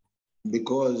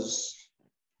 because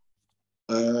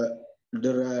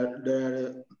there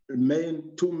are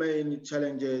two main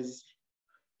challenges.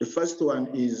 The first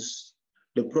one is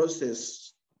the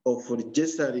process of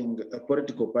registering a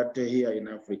political party here in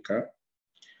Africa.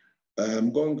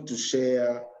 I'm going to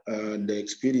share the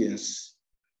experience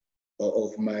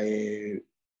of my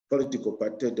political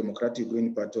party, Democratic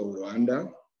Green Party of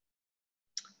Rwanda.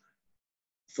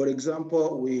 For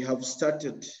example, we have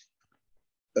started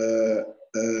a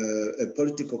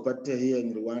political party here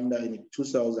in Rwanda in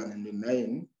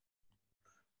 2009.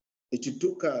 It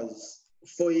took us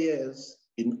 4 years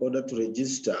in order to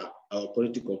register our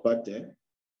political party.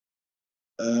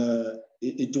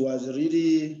 It was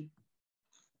really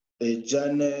a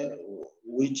journey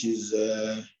which is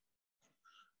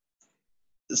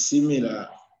similar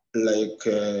like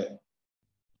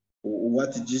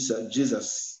what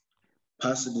Jesus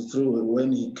passed through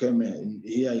when he came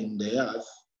here in the earth,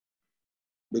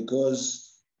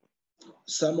 because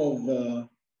some of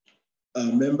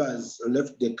members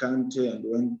left the country and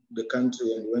went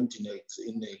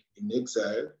in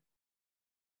exile.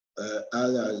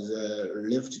 Others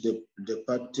left the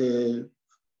party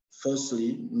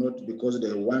forcefully, not because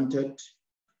they wanted.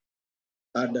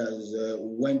 Others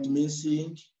went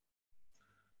missing.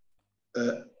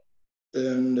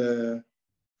 And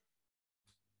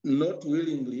not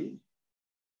willingly,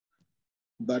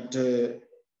 but through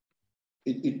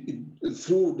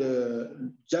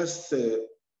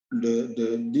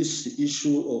this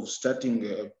issue of starting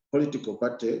a political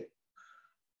party,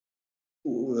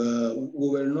 we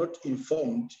were not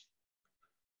informed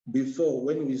before.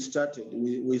 When we started,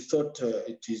 we thought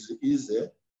it is easy,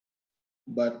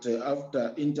 but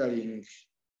after entering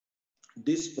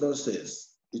this process,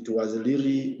 it was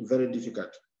really very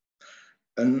difficult.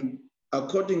 And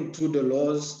according to the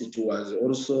laws, it was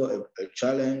also a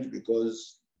challenge,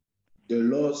 because the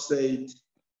law said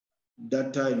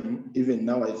that time, even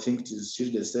now I think it is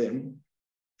still the same,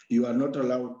 you are not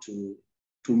allowed to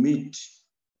meet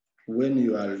when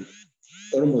you are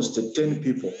almost 10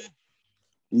 people.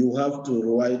 You have to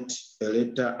write a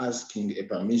letter asking a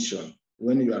permission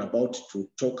when you are about to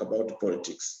talk about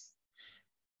politics.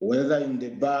 Whether in the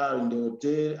bar, in the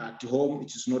hotel, at home,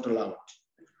 it is not allowed.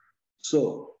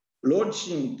 So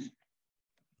launching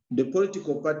the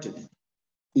political party,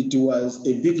 it was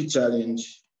a big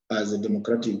challenge as a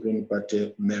Democratic Green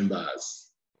Party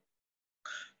members.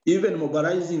 Even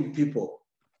mobilizing people,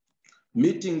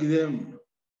 meeting them,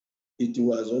 it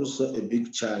was also a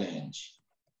big challenge.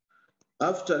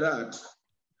 After that,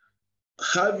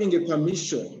 having a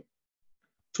permission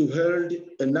to hold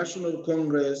a national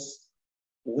congress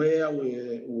where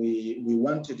we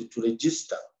wanted to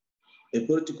register a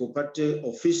political party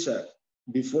official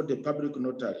before the public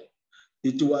notary,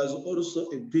 it was also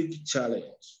a big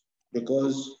challenge,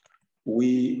 because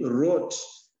we wrote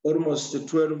almost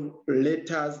 12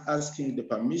 letters asking the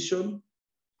permission,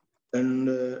 and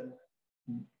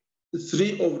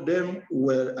 3 of them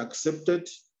were accepted,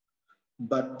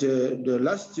 but the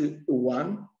last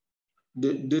one,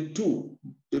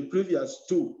 the previous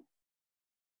 2,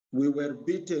 we were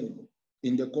beaten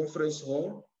in the conference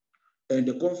hall, and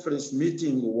the conference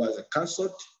meeting was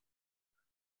canceled.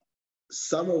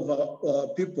 Some of our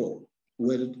people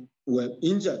were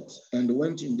injured and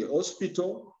went in the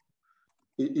hospital.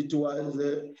 It was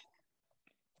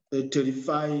a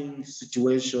terrifying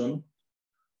situation.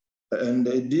 And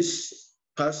this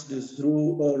passed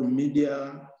through all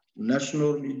media,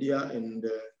 national media and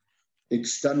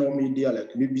external media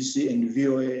like BBC and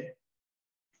VOA.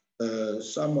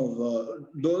 Some of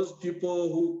those people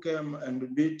who came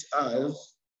and beat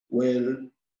us were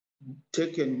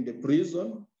taken in the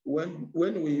prison. When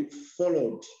we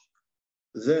followed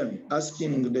them,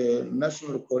 asking the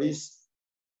national police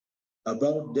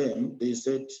about them, they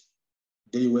said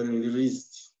they were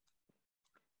released,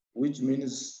 which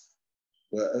means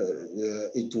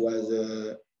it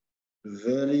was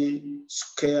very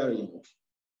scary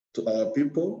to our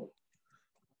people.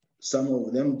 Some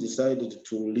of them decided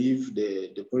to leave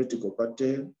the political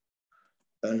party.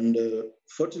 And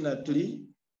fortunately,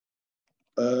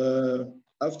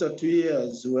 after 2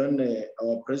 years, when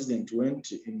our president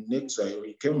went in exile,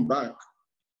 we came back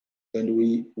and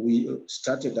we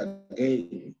started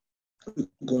again. We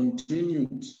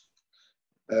continued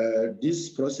this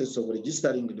process of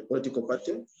registering the political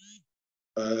party.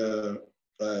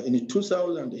 In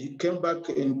 2000, he came back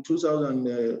in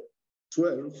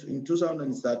 2012. In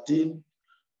 2013,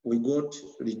 we got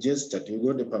registered. We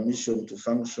got the permission to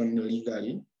function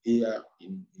legally here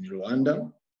in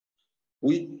Rwanda.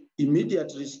 We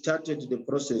immediately started the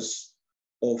process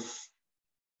of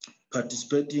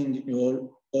participating in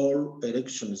all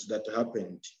elections that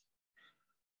happened.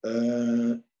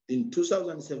 In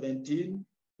 2017,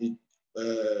 he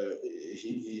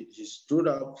stood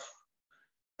up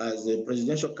as a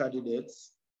presidential candidate.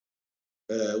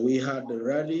 We had a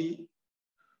rally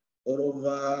all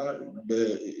over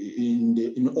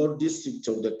in all districts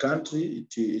of the country.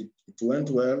 It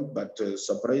went well, but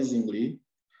surprisingly,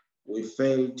 we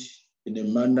failed in a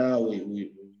manner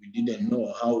we didn't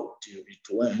know how it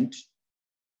went,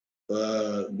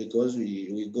 because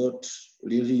we got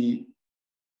really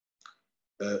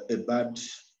a bad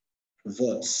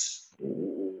votes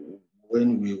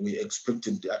when we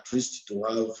expected at least to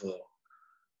have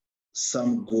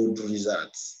some good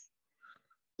results.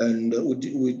 And we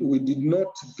did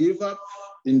not give up.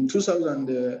 In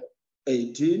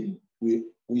 2018,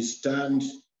 we stand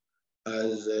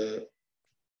as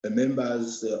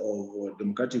members of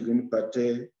Democratic Green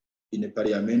Party in the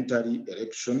parliamentary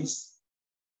elections.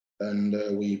 And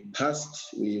we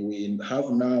passed, we have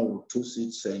now 2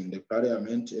 seats in the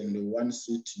parliament and 1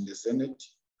 seat in the Senate.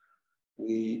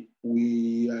 We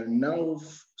are now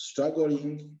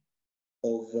struggling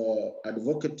of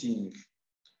advocating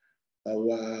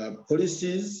our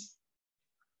policies.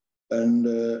 And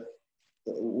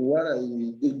what I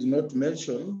did not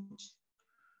mention,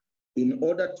 in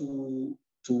order to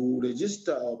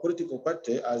register our political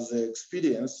party as an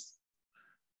experience,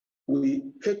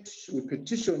 we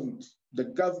petitioned the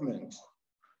government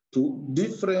to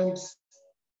different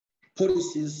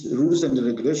policies, rules, and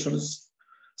regulations.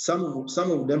 Some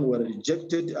of them were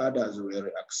rejected, others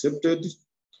were accepted.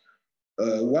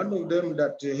 One of them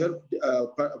that helped a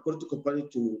political party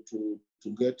to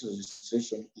get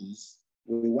registration is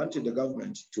we wanted the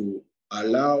government to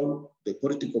allow the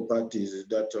political parties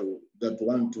that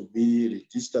want to be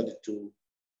registered to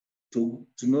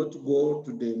not go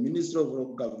to the Ministry of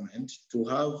Local Government, to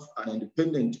have an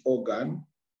independent organ.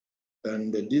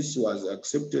 And this was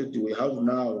accepted. We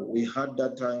had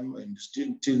that time, and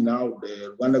still till now,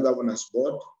 the Rwanda Governance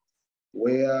Board,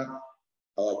 where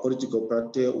our political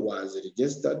party was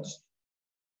registered.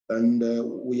 And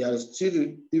we are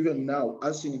still, even now,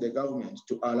 asking the government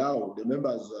to allow the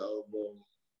members of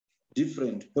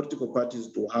different political parties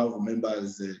to have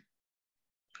members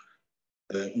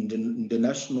in the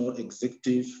National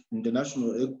Executive, in the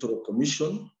National Electoral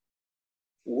Commission,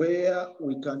 where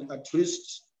we can at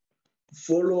least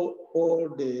follow all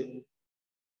the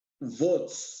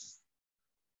votes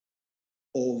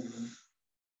of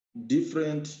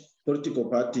different political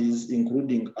parties,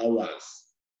 including ours.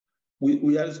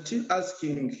 We are still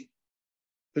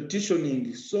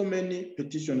petitioning so many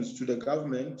petitions to the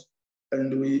government,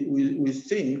 and we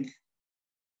think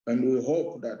and we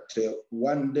hope that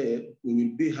one day we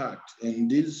will be heard, and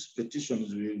these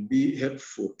petitions will be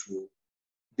helpful to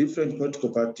different political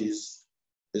parties,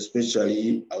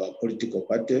 especially our political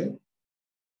party.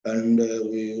 And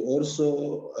we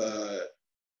also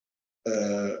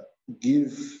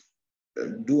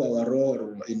do our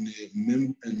role in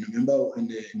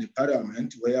the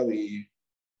parliament, where we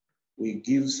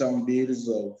give some bills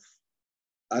of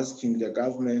asking the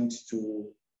government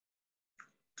to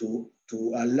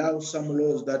allow some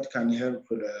laws that can help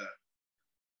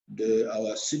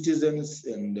our citizens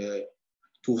and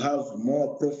to have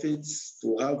more profits,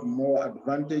 to have more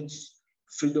advantage,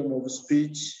 freedom of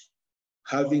speech,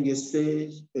 having a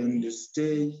say and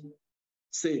stay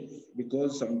safe,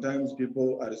 because sometimes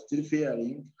people are still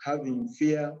having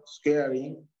fear,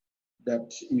 scaring,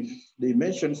 that if they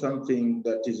mention something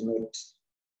that is not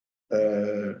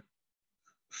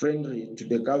friendly to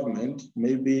the government,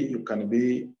 maybe you can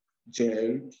be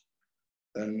jailed.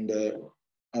 And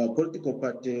our political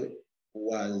party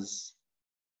was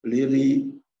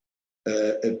really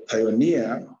a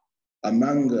pioneer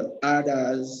among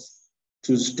others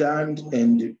to stand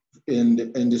and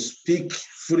speak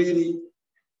freely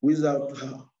without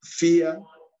fear,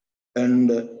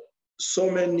 and so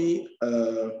many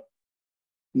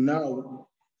now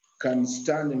can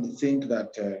stand and think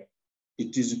that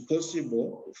it is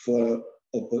possible for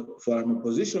an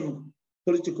opposition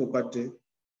political party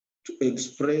to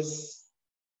express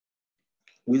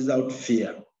without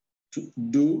fear, to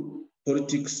do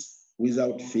politics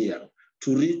without fear,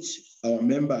 to reach our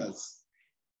members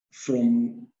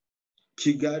from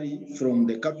Kigali, from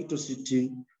the capital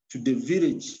city to the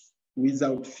village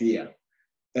without fear,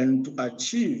 and to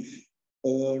achieve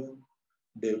all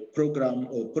the program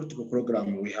or political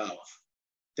program we have.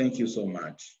 Thank you so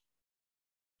much.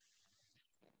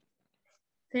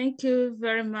 Thank you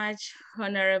very much,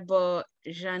 Honorable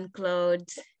Jean-Claude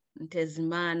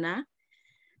Ntezimana.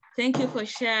 Thank you for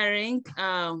sharing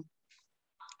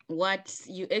what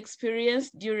you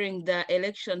experienced during the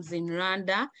elections in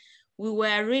Rwanda. We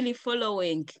were really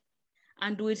following,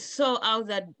 and we saw how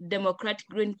the Democratic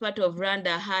Green Party of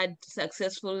Rwanda had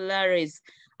successful rallies,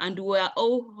 and we were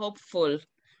all hopeful.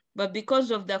 But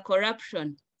because of the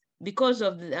corruption, because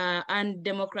of the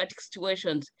undemocratic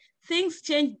situations, things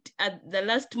changed at the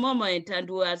last moment, and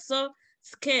we were so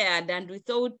scared, and we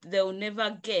thought they will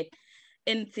never get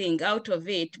anything out of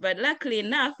it. But luckily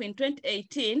enough, in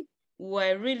 2018, we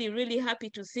were really, really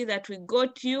happy to see that we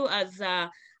got you as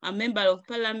a member of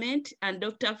parliament, and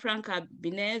Dr. Frank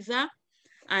Habineza.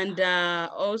 And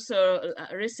also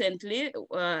recently,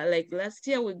 like last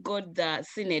year, we got the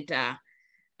senator.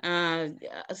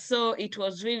 So it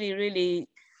was really, really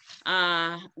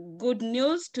good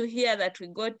news to hear that we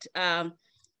got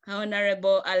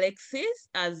Honorable Alexis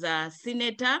as a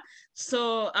senator.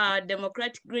 So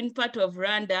Democratic Green Party of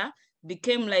Rwanda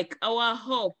became like our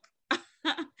hope.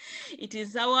 It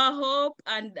is our hope,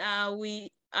 and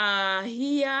we are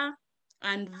here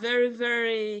and very,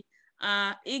 very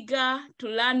eager to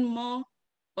learn more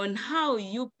on how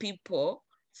you people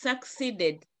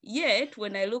succeeded. Yet,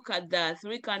 when I look at the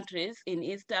 3 countries in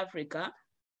East Africa,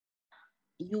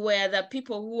 you were the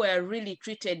people who were really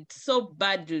treated so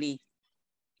badly.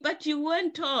 But you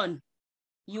went on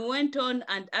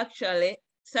and actually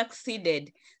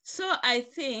succeeded. So I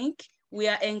think we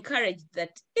are encouraged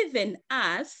that even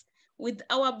us, with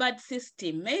our bad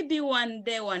system, maybe one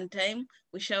day, one time,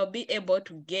 we shall be able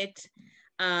to get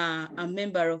a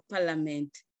member of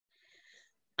parliament.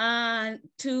 And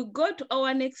to go to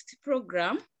our next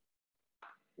program,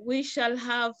 we shall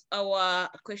have our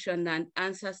question and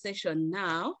answer session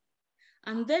now.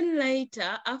 And then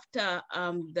later, after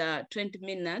the 20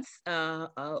 minutes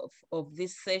of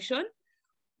this session,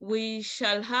 we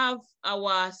shall have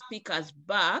our speakers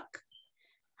back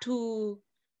to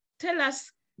tell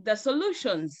us the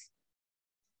solutions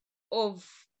of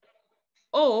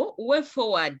or way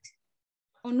forward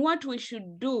on what we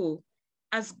should do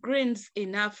as Greens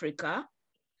in Africa,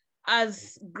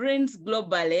 as Greens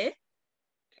globally.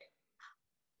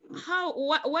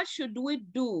 What should we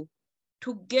do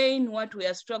to gain what we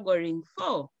are struggling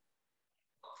for?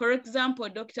 For example,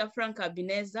 Dr. Frank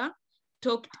Habineza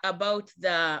talked about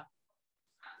the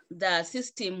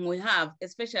system we have,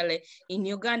 especially in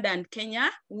Uganda and Kenya,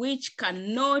 which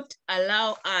cannot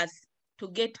allow us to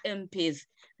get MPs,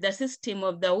 the system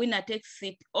of the winner takes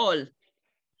it all.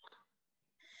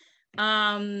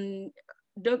 Again,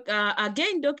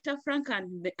 Dr. Frank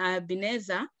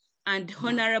Habineza and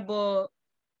Honorable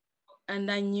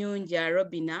Nanyunja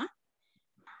Robina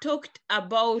talked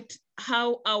about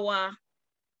how our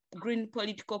green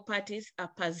political parties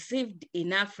are perceived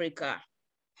in Africa.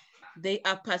 They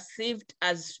are perceived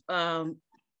as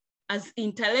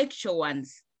intellectual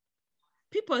ones.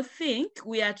 People think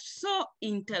we are so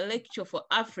intellectual for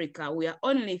Africa. We are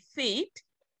only fit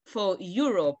for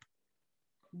Europe.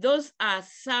 Those are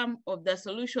some of the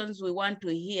solutions we want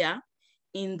to hear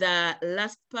in the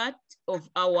last part of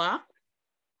our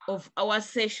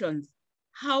sessions.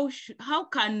 How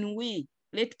can we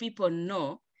let people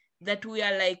know that we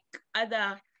are like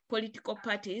other political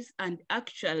parties, and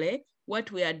actually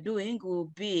what we are doing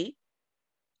will be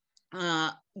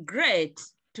great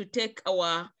to take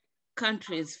our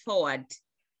countries forward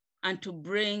and to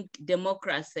bring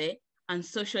democracy and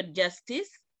social justice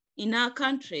in our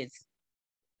countries.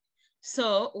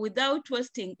 So without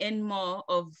wasting any more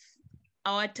of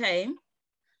our time,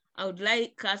 I would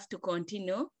like us to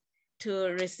continue to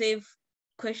receive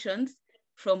questions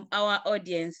from our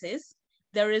audiences.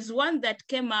 There is one that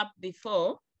came up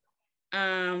before.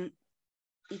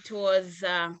 It was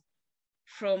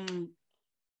from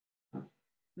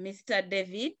Mr.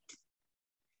 David,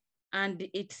 and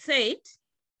it said,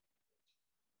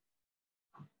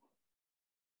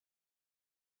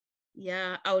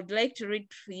 yeah, I would like to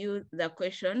read for you the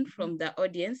question from the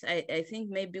audience. I think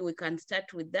maybe we can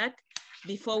start with that,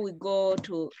 before we go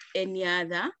to any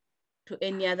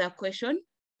other question.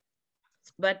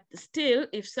 But still,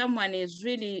 if someone is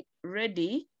really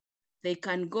ready, they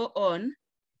can go on.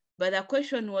 But the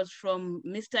question was from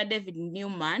Mr. David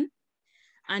Newman,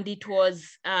 and it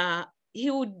was, he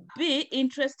would be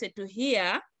interested to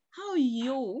hear how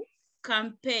you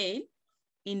campaign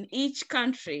in each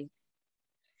country.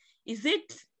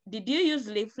 Did you use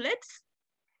leaflets?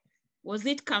 Was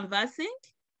it canvassing?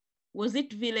 Was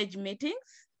it village meetings?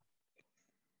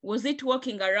 Was it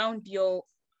walking around your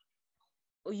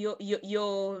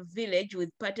village with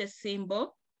party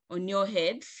symbol on your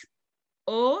heads,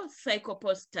 or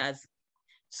psychoposters?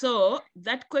 So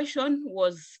that question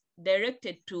was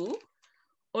directed to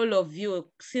all of you,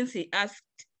 since he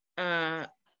asked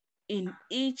in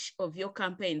each of your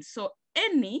campaigns. So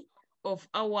any of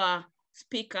our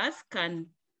speakers can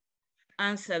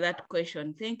answer that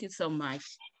question. Thank you so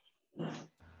much.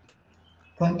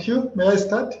 Thank you. May I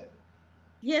start?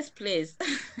 Yes, please.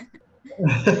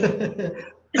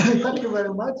 Thank you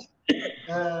very much,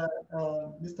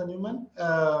 Mr. Newman.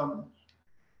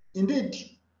 Indeed,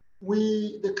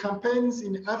 the campaigns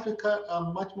in Africa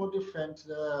are much more different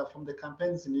from the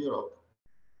campaigns in Europe.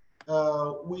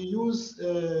 We use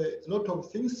a lot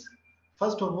of things.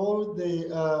 First of all,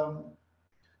 the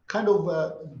kind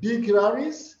of big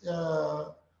rallies.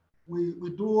 We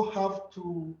do have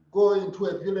to go into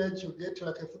a village, you get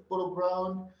like a football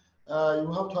ground,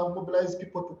 you have to have mobilized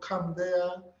people to come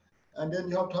there, and then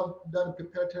you have to have done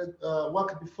preparatory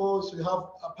work before, so you have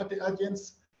party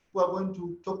agents who are going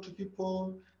to talk to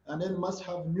people, and then must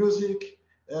have music.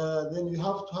 Then you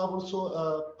have to have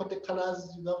also party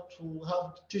colors, you have to have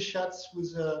t-shirts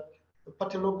with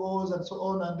party logos and so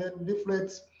on, and then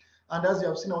leaflets. And as you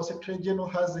have seen, our Secretary General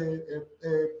has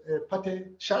a party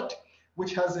shirt,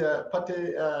 which has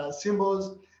party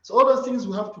symbols. So all those things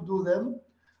we have to do them.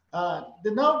 Now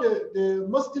the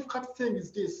most difficult thing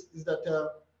is this, is that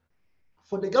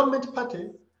for the government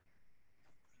party,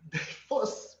 they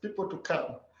force people to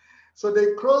come. So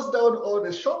they close down all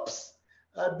the shops,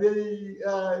 they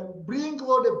bring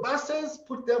all the buses,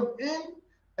 put them in,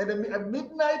 and at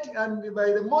midnight, and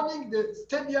by the morning, the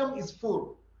stadium is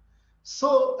full.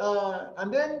 So,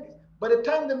 and then by the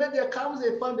time the media comes,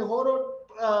 they find the whole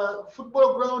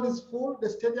football ground is full, the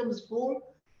stadium is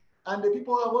full, and the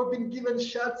people have all been given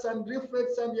shirts and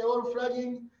leaflets, and they're all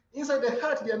flagging. Inside the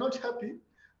heart, they are not happy,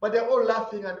 but they're all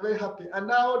laughing and very happy. And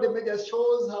now the media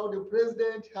shows how the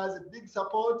president has a big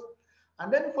support.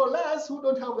 And then for us who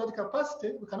don't have that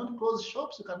capacity, we cannot close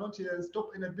shops, we cannot stop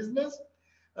any business.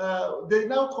 They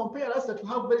now compare us that we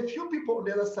have very few people on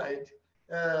the other side.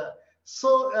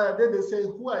 So then they say,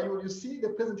 who are you? You see, the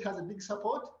president has a big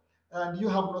support and you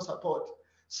have no support.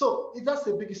 So that's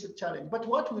the biggest challenge. But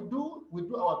what we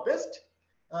do our best.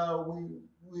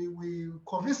 We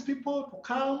convince people to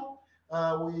come.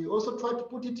 We also try to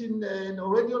put it in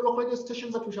local radio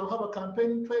stations that we shall have a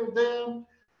campaign trail there.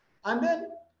 And then,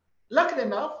 luckily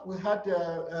enough, we had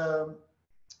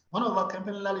one of our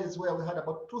campaign rallies where we had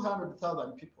about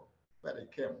 200,000 people where they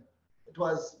came. It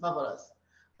was marvelous.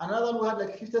 Another one, we had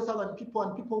like 50,000 people,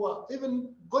 and people were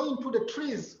even going to the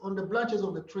trees, on the branches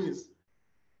of the trees.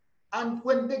 And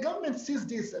when the government sees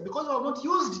this, because we have not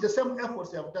used the same efforts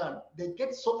they have done, they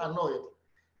get so annoyed.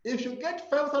 If you get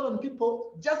 5,000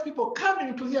 people, just people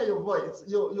coming to hear your voice,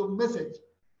 your message,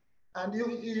 and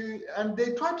and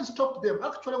they try to stop them.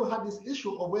 Actually, we had this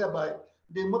issue of whereby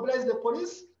they mobilize the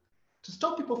police to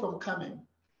stop people from coming,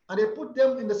 and they put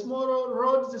them in the small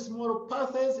roads, the small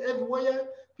paths everywhere.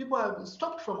 People are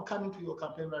stopped from coming to your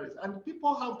campaign rallies, and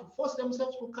people have to force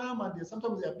themselves to come, and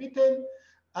sometimes they are beaten,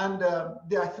 and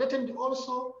they are threatened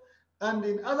also. And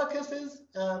in other cases,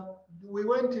 we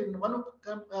went in one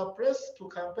press to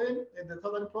campaign in the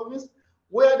southern province,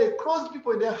 where they closed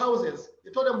people in their houses.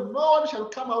 They told them no one shall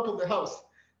come out of the house.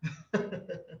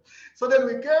 So then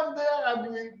we came there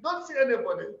and we don't see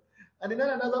anybody. And in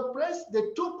another place,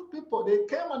 they took people, they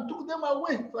came and took them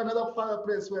away to another far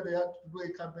place where they had to do a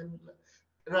campaign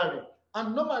rally.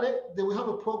 And normally they will have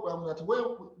a program that where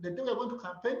the day we're going to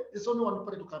campaign, it's only one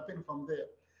party to campaign from there.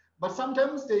 But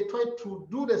sometimes they try to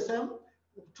do the same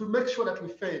to make sure that we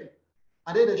fail.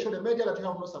 And then they show the media that we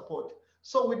have no support.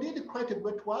 So we did quite a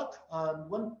great work.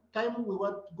 One time we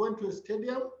were going to a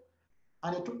stadium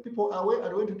and they took people away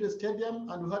and we went to the stadium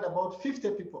and we had about 50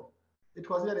 people. It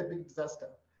was really a big disaster.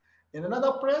 In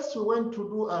another place, we went to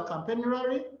do a campaign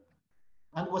rally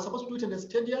and we were supposed to do it in the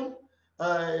stadium,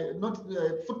 not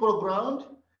the football ground.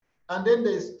 And then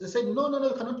they said, no,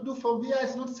 you cannot do from here.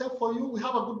 It's not safe for you. We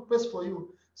have a good place for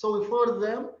you. So we followed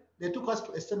them. They took us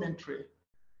to a cemetery,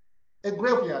 a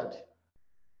graveyard.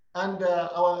 And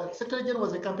our Secretary General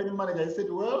was a campaign manager. He said,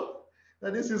 well,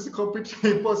 this is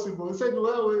completely impossible. He said,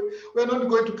 well, we're not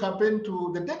going to campaign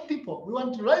to the dead people. We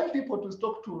want live people to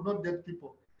talk to, not dead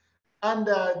people. And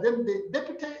then the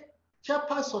deputy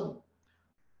chairperson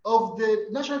of the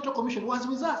National Electoral Commission was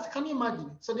with us. Can you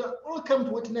imagine? So they all came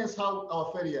to witness how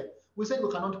our failure. We said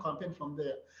we cannot campaign from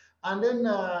there. And then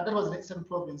that was the Eastern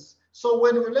Province. So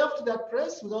when we left that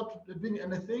press without doing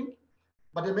anything,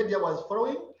 but the media was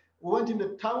following, we went in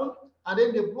the town, and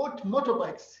then they brought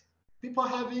motorbikes. People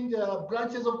having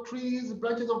branches of trees,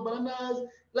 branches of bananas,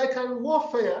 like a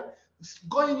warfare,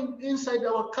 going inside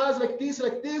our cars like this,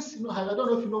 like this. You know, I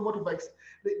don't know if you know motorbikes.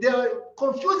 They are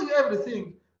confusing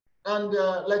everything, and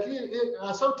like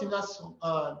assaulting us.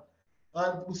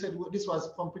 And we said, well, this was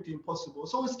completely impossible.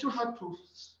 So we still had to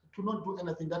not do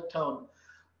anything that town.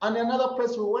 And another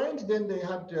place we went, then they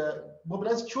had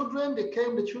mobilized children. They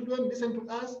came, the children listened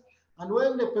to us. And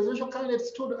when the presidential candidate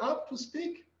stood up to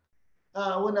speak,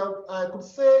 when I could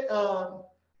say,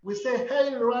 we say,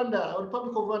 hail Rwanda, or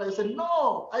Republic of Rwanda, I said,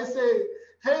 no. I say,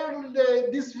 hail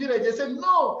this village. I said,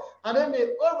 no. And then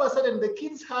all of a sudden, the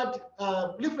kids had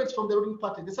leaflets from the ruling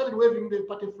party. They started waving the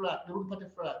party flag, the ruling party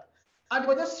flag. And they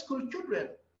were just school children.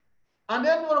 And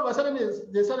then all of a sudden,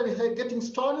 they started getting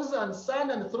stones and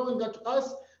sand and throwing that to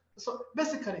us. So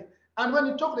basically, and when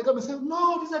you talk, the government says,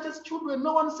 no, these are just children.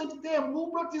 No one sent them.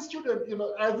 Who brought these children? You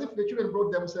know, as if the children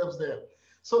brought themselves there.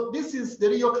 So this is the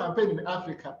real campaign in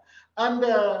Africa. And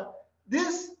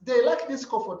they like this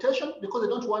confrontation because they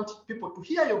don't want people to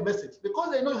hear your message,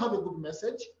 because they know you have a good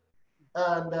message.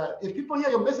 And if people hear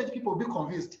your message, people will be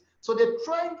convinced. So they're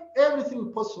trying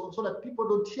everything possible so that people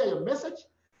don't hear your message,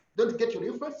 don't get your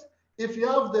leaflets. If you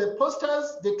have the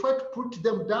posters, they try to put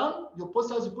them down. Your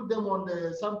posters, you put them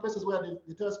on some places where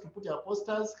they tell us to put your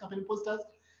posters, campaign posters.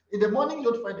 In the morning,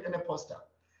 you don't find any poster.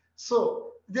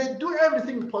 So they do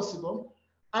everything possible.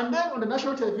 And then on the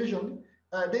national television,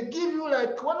 they give you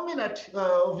like 1 minute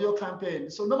of your campaign.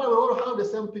 So normally we all have the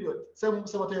same period, same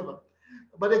whatever.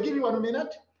 But they give you 1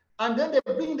 minute. And then they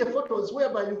bring the photos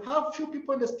whereby you have few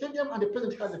people in the stadium and the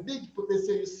president has a big, they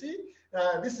say, you see,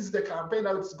 this is the campaign,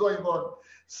 now it's going on.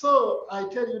 So I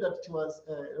tell you that it was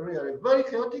really very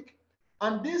chaotic.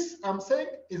 And this, I'm saying,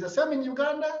 is the same in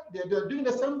Uganda. They're doing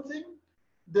the same thing.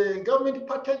 The government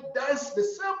party does the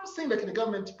same thing like the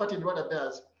government party in Rwanda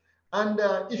does. And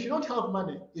if you don't have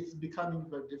money, it's becoming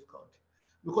very difficult.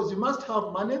 Because you must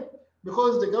have money,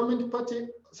 because the government party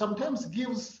sometimes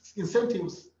gives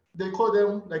incentives. They call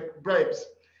them like bribes.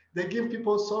 They give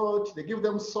people salt, they give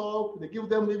them soap, they give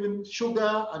them even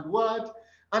sugar and what.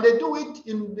 And they do it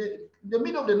in the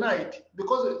middle of the night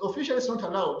because officially it's not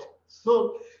allowed.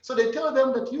 So they tell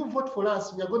them that you vote for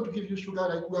us, we are going to give you sugar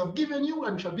like we have given you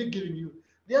and we shall be giving you.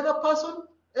 The other person,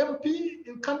 MP,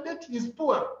 candidate, is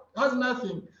poor, has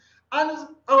nothing. And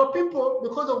our people,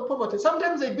 because of poverty,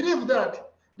 sometimes they believe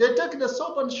that. They take the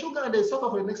soap and sugar and they suffer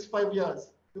for the next 5 years.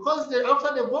 Because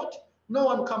after they vote, no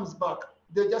one comes back.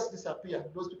 They just disappear.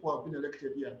 Those people have been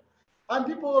elected here. And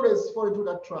people always fall into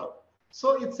that trap.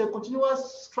 So it's a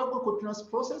continuous struggle, continuous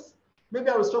process. Maybe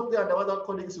I will stop there and the other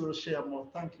colleagues will share more.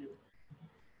 Thank you.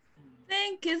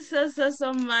 Thank you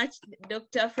so much,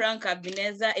 Dr. Frank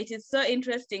Habineza. It is so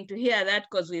interesting to hear that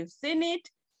because we've seen it.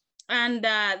 And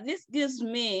this gives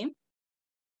me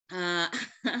a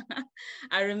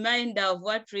reminder of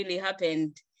what really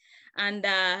happened. And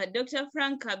Dr.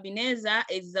 Frank Habineza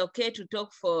is okay to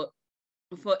talk for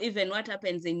even what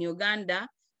happens in Uganda.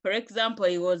 For example,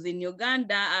 he was in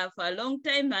Uganda for a long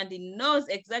time and he knows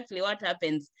exactly what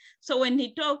happens. So when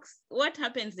he talks, what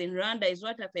happens in Rwanda is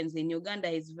what happens in Uganda.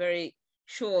 He's very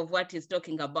sure of what he's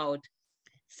talking about.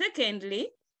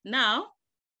 Secondly, now,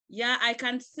 yeah, I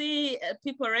can see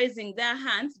people raising their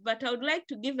hands, but I would like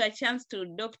to give a chance to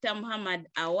Dr. Muhammad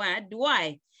Awad.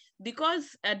 Why?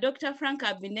 Because Dr. Frank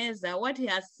Habineza, what he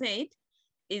has said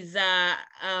is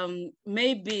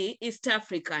maybe East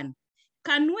African.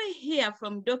 Can we hear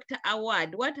from Dr.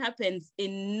 Awad what happens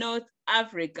in North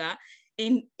Africa,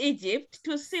 in Egypt,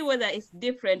 to see whether it's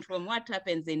different from what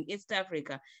happens in East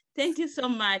Africa? Thank you so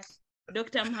much,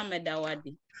 Dr. Muhammad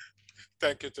Awadi.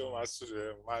 Thank you too much,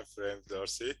 my friend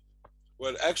Darcy.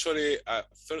 Well, actually,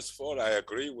 first of all, I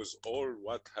agree with all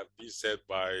what have been said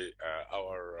by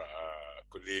our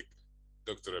colleague,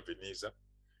 Dr. Habineza.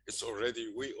 It's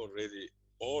already,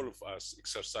 all of us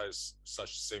exercise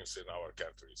such things in our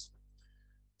countries.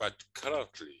 But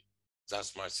currently,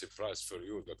 that's my surprise for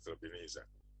you, Dr. Habineza.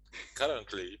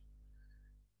 Currently,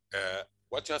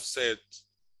 what you have said,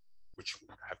 which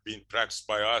have been practiced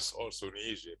by us also in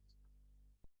Egypt,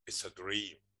 it's a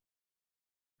dream.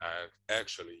 And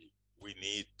actually, we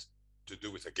need to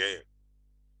do it again,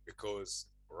 because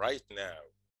right now,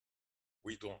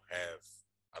 we don't have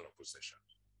an opposition.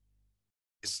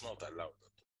 It's not allowed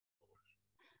at all.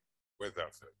 Whether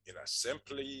in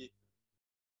assembly,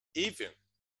 even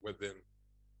within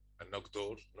a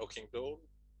knocking door,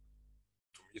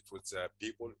 to meet with the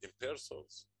people in person,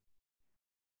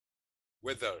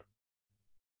 whether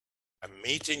a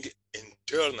meeting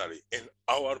internally in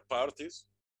our parties.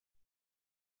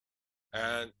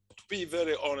 And to be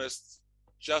very honest,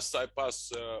 just I passed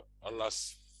the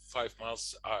last 5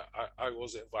 months, I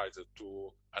was invited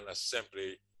to an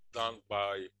assembly done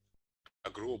by a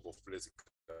group of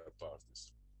political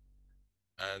parties.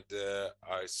 And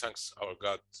I thank our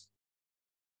God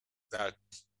that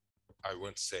I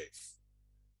went safe,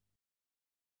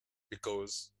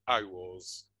 because I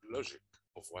was logic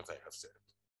of what I have said,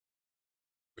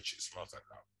 which is not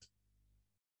allowed.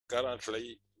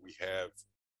 Currently, we have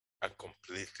a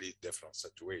completely different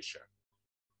situation.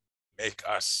 Make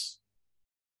us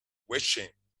wishing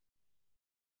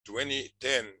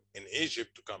 2010 in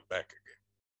Egypt to come back again.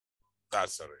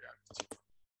 That's the reality.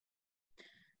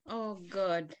 Oh,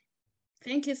 God.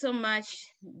 Thank you so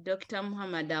much, Dr.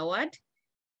 Muhammad Awad.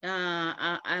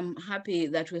 I'm happy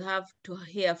that we have to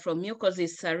hear from you, because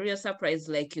it's a real surprise,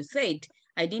 like you said.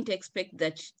 I didn't expect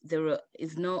that there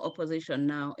is no opposition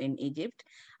now in Egypt.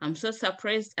 I'm so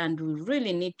surprised, and we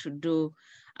really need to do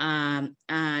a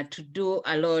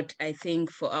lot, I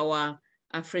think, for our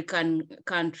African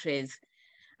countries.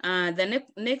 The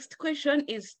next question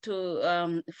is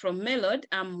from Melod.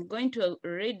 I'm going to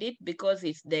read it because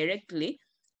it's directly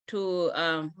to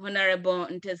Honorable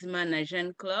Ntezimana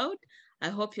Jean-Claude. I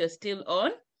hope you're still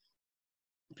on.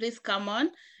 Please come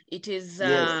on. It is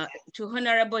Yes. to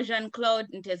Honorable Jean-Claude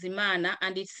Ntezimana,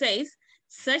 and it says,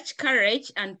 such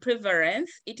courage and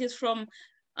preference. It is from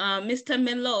Mr.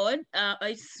 Melod.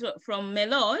 It's from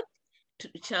Melod to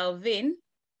Chalvin,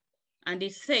 and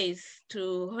it says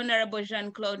to Honorable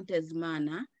Jean-Claude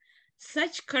Ntezimana,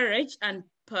 such courage and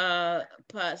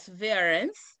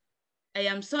perseverance. I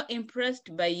am so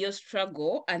impressed by your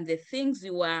struggle and the things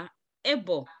you were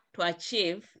able to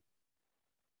achieve.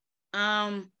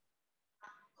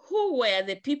 Who were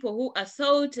the people who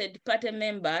assaulted party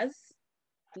members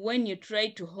when you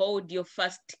tried to hold your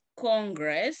first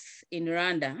Congress in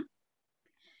Rwanda?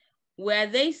 Were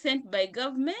they sent by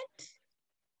government,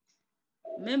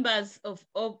 members of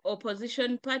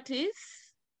opposition parties,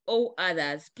 or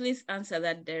others? Please answer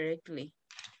that directly.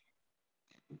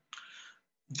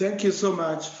 Thank you so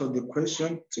much for the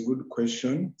question. It's a good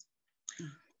question.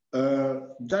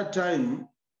 That time,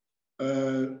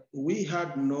 we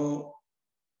had no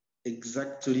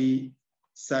exactly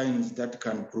signs that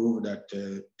can prove that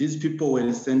these people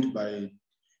were sent by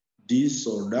this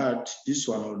or that, this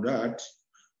one or that.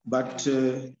 But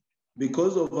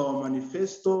because of our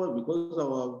manifesto, because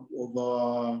of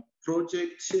our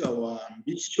project, our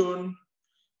ambition,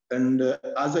 and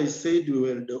as I said, we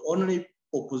were the only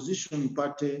opposition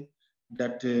party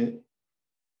that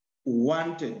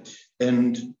wanted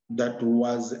and that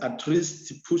was at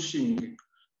least pushing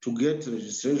to get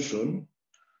registration.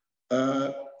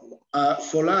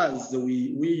 For us,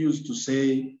 we used to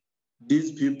say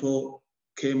these people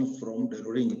came from the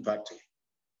ruling party.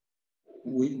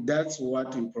 That's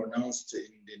what we pronounced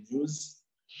in the news,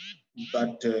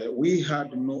 but we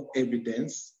had no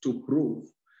evidence to prove,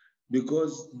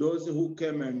 because those who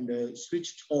came and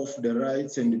switched off the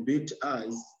lights and beat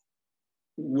us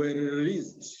were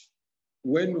released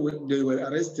when they were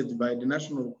arrested by the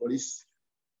national police.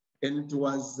 And it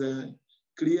was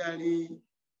clearly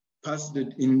passed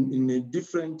in the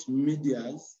different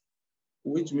medias,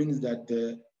 which means that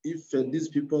if these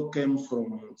people came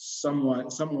from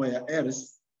somewhere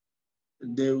else,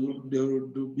 they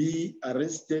would be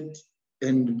arrested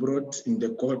and brought in the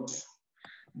court.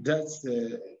 That's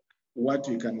what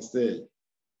we can say.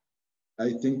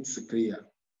 I think it's clear.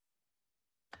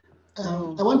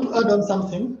 I want to add on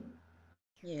something.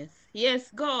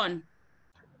 Yes, go on.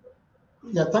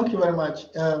 Yeah, thank you very much.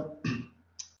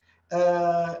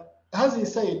 As he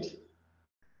said,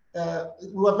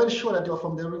 we were very sure that you are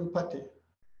from the ruling party.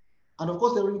 And of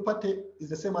course, the ruling party is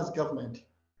the same as government.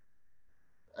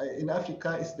 In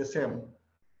Africa, it's the same.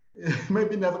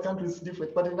 Maybe in other countries it's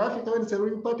different, but in Africa, when it's a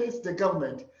ruling party, it's the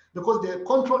government, because they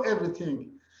control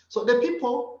everything. So the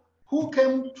people who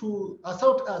came to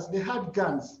assault us, they had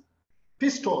guns,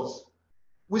 pistols.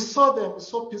 We saw them, we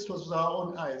saw pistols with our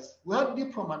own eyes. We had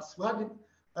diplomats. We had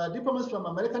diplomats from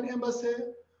American embassy,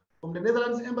 from the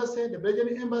Netherlands embassy, the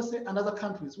Belgian embassy, and other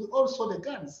countries. We all saw the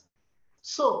guns.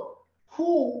 So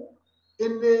who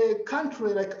in a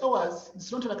country like ours,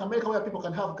 it's not like America where people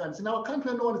can have guns. In our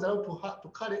country, no one is allowed to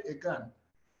carry a gun.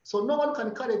 So no one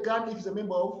can carry a gun if he's a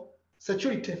member of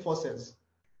security forces.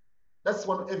 That's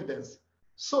one evidence.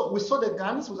 So we saw the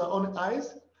guns with our own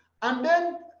eyes. And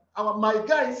then my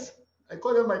guys, I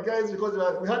call them my guys because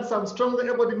we had some strong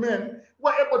able men who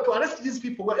were able to arrest these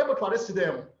people, were able to arrest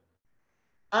them.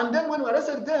 And then when we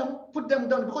arrested them, put them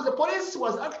down because the police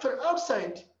was actually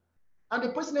outside and the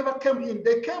police never came in.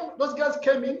 Those guys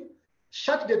came in,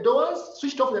 shut the doors,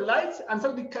 switched off the lights, and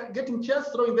started getting chairs,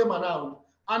 throwing them around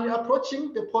and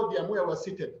approaching the podium where we were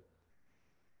seated.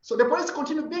 So the police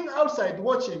continued being outside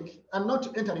watching and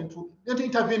not intervening.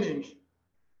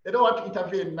 They don't want to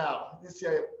intervene now. This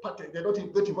party, they don't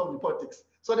get involved in politics.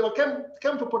 So they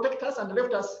came to protect us and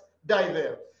left us die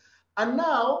there. And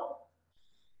now,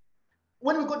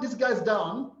 when we got these guys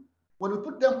down, when we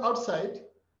put them outside,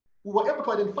 we were able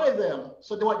to identify them.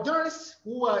 So there were journalists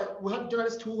we had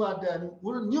journalists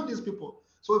who knew these people.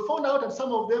 So we found out that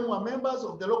some of them were members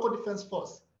of the local defense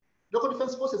force. Local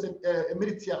defense force is a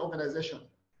military organization.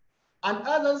 And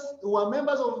others were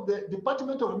members of the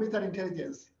Department of Military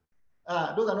Intelligence.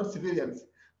 Those are not civilians.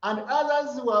 And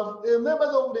others were members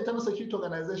of the Internal Security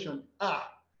Organization.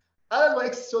 Others were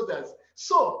ex-soldiers.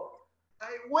 So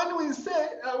when we say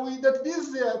that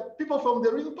these people from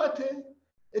the Ring Party,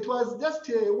 it was just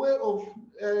a way of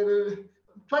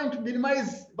trying to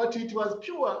minimize, but it was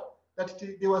pure that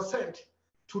they were sent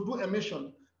to do a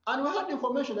mission. And we had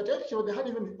information that actually they had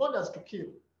even orders to kill,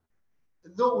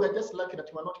 though we are just lucky that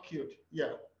we were not killed.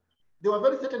 Yeah, they were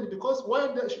very threatened because why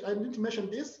I need to mention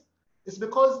this is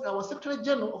because our Secretary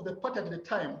General of the party at the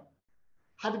time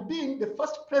had been the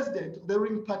first president of the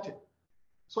Ring Party.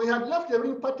 So he had left the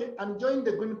Ring Party and joined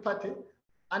the Green Party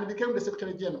and became the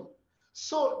Secretary General.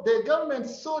 So the government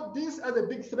saw this as a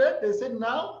big threat. They said,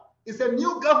 now it's a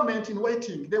new government in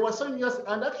waiting. They were showing us,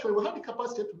 and actually we had the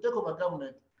capacity to take over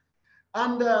government.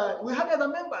 And we had other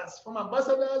members, from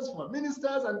ambassadors, from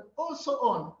ministers, and also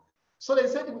on. So they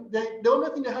said the only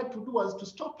thing they had to do was to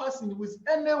stop us in with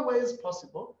any ways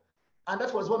possible. And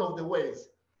that was one of the ways.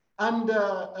 And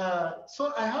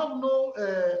so I have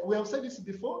we have said this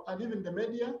before, and even the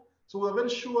media. So we're very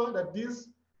sure that these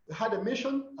had a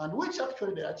mission, and which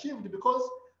actually they achieved, because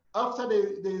after they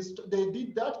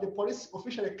did that, the police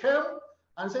officially came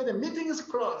and said the meeting is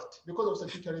closed because of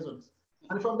security reasons.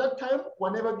 And from that time, we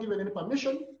were never given any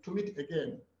permission to meet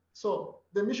again. So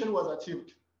the mission was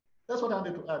achieved. That's what I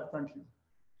wanted to add. Thank you.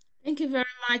 Thank you very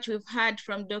much. We've heard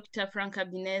from Dr. Frank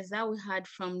Habineza. We heard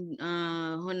from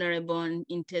Honorable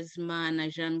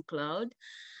Intezma Jean-Claude,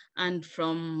 and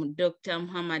from Dr.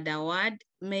 Muhammad Awad.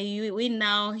 May we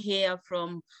now hear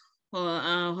from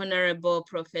Honorable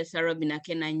Professor Robina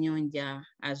Kenanyonja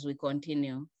as we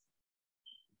continue.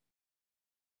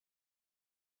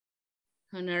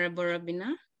 Honorable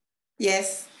Robina.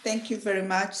 Yes, thank you very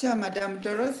much, Madam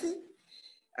Dorothy.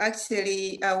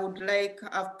 Actually, I would like,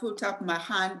 I've put up my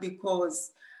hand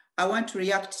because I want to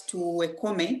react to a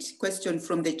question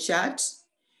from the chat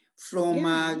from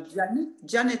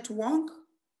Janet Wong.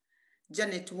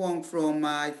 Janet Wong from,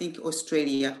 I think,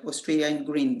 Australian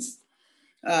Greens.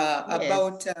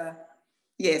 About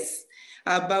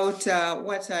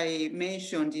what I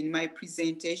mentioned in my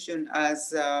presentation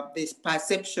as this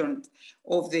perception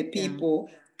of the people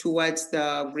towards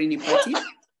the Green Party,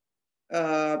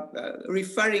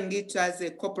 referring it as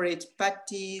corporate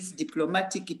parties,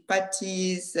 diplomatic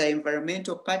parties,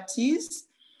 environmental parties.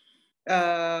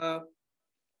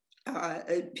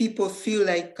 People feel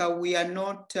like we are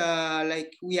not,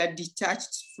 we are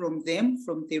detached from them,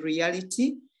 from the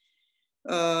reality.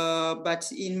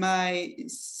 But in my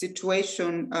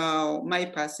situation, my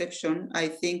perception, I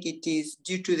think it is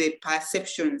due to the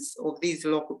perceptions of these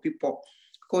local people.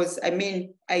 Because I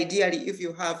mean, ideally, if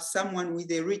you have someone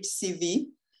with a rich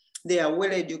CV, they are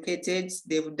well educated,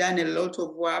 they've done a lot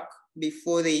of work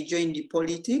before they join the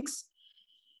politics,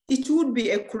 it would be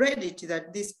a credit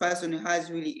that this person has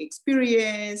really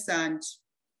experience and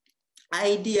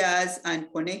ideas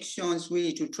and connections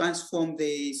really to transform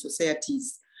the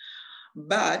societies.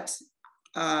 But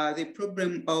the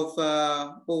problem of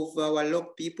our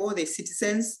local people, the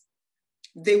citizens,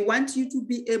 they want you to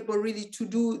be able really to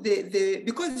do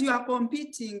because you are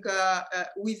competing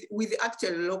with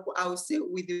actual local, I would say,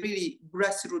 with really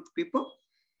grassroots people.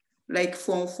 Like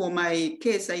for my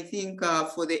case, I think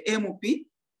for the MOP,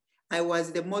 I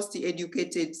was the most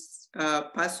educated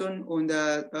person on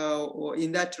or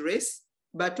in that race,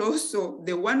 but also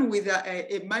the one with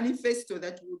a manifesto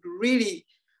that would really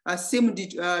seem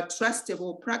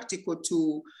trustable, practical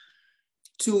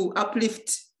to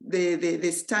uplift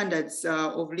the standards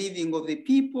of living of the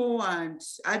people and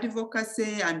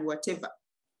advocacy and whatever.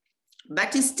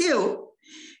 But still,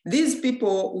 these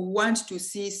people want to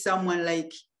see someone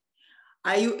like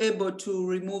Are you able to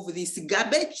remove this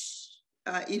garbage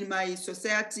in my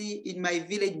society, in my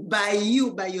village, by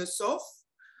yourself?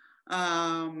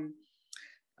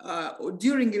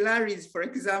 During Larry's, for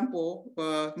example,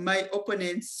 my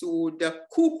opponents would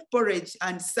cook porridge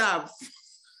and serve.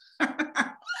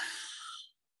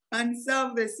 And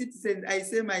serve the citizens. I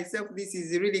say myself, this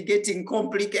is really getting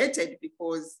complicated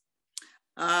because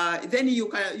then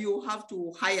you have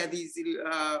to hire these,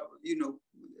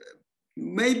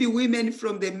 maybe women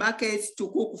from the markets to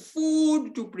cook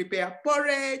food, to prepare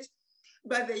porridge,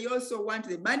 but they also want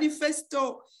the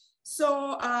manifesto.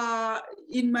 So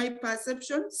in my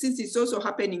perception, since it's also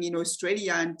happening in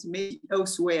Australia and maybe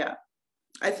elsewhere,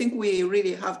 I think we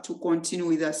really have to continue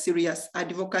with a serious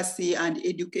advocacy and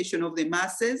education of the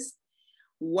masses,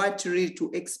 what really to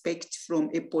expect from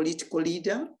a political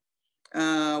leader,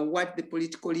 what the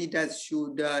political leaders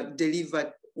should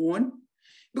deliver on.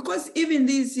 Because even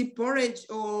this porridge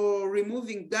or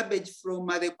removing garbage from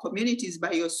the communities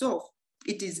by yourself,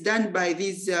 it is done by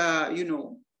these,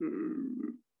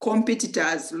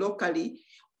 competitors locally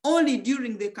only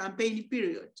during the campaign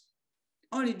period.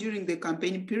 Only during the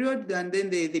campaign period, and then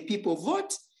the people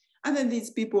vote, and then these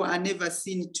people are never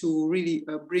seen to really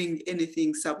bring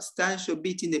anything substantial,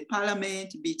 be it in the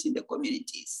parliament, be it in the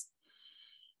communities.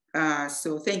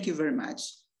 So thank you very much.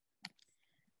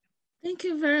 Thank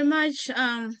you very much,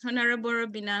 Honorable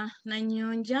Robina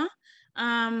Nanyonja.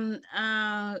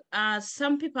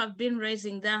 Some people have been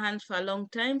raising their hands for a long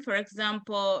time. For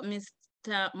example,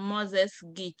 Mr. Moses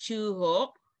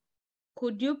Gichuho.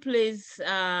 Could you please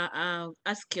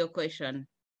ask your question?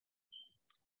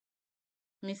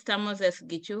 Mr. Moses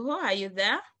Gichuho, are you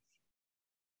there?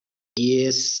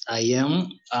 Yes, I am.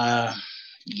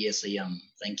 Yes, I am.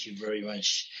 Thank you very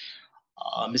much.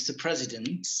 Mr.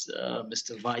 President,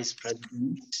 Mr. Vice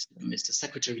President, Mr.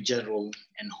 Secretary General,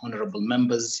 and honorable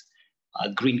members,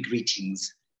 green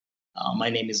greetings. My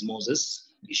name is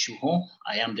Moses Gichuho.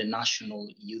 I am the National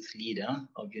Youth Leader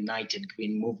of United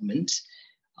Green Movement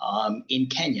in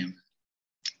Kenya.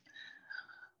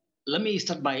 Let me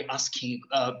start by asking,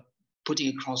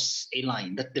 putting across a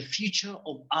line that the future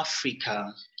of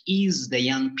Africa is the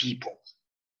young people.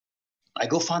 I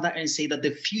go further and say that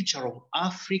the future of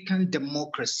African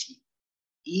democracy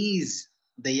is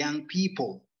the young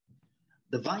people.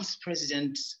 The Vice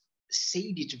President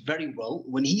said it very well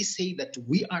when he said that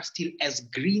we are still, as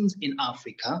Greens in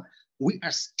Africa, we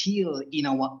are still in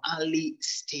our early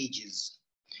stages.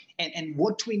 And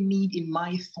what we need, in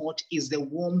my thought, is the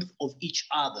warmth of each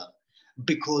other.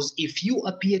 Because if you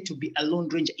appear to be a lone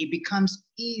ranger, it becomes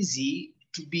easy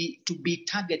to be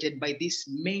targeted by these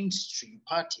mainstream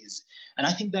parties. And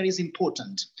I think that is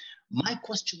important. My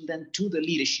question then to the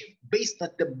leadership, based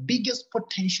that the biggest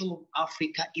potential of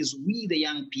Africa is we, the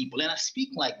young people. And I speak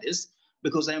like this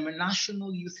because I am a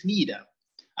national youth leader.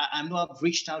 I know I've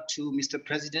reached out to Mr.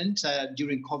 President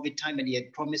during COVID time, and he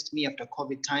had promised me after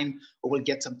COVID time, we will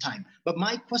get some time. But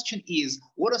my question is,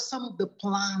 what are some of the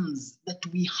plans that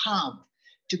we have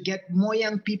to get more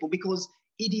young people? Because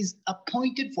it is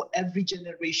appointed for every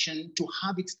generation to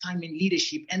have its time in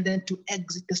leadership and then to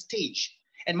exit the stage.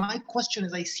 And my question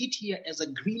as I sit here as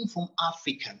a Green from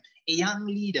Africa, a young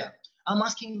leader, I'm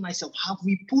asking myself, have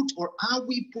we put or are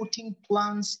we putting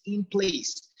plans in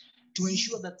place to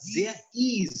ensure that there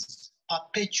is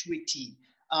perpetuity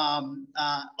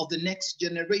of the next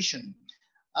generation?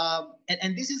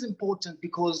 And this is important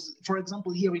because, for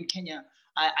example, here in Kenya,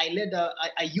 I led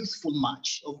a youthful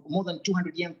march of more than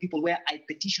 200 young people where I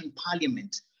petitioned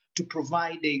Parliament to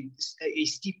provide a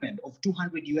stipend of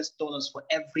 $200 for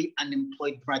every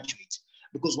unemployed graduate.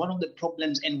 Because one of the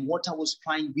problems and what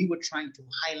we were trying to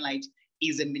highlight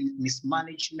is the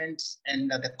mismanagement and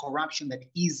the corruption that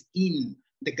is in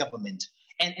the government.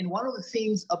 And one of the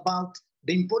things about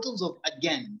the importance of,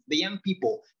 again, the young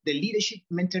people, the leadership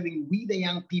mentoring we the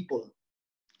young people,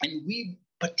 and we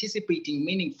participating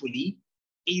meaningfully,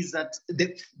 is that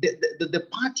the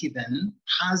party then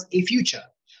has a future.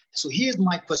 So here's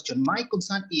my question. My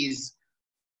concern is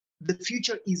the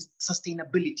future is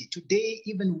sustainability. Today,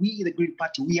 even we, the Green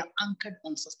Party, we are anchored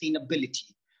on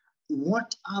sustainability.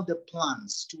 What are the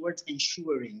plans towards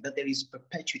ensuring that there is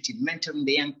perpetuity, mentoring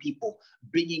the young people,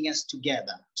 bringing us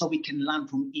together so we can learn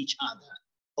from each other?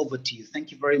 Over to you.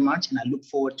 Thank you very much. And I look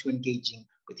forward to engaging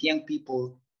with young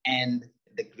people and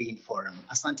the Green Forum.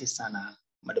 Asante sana,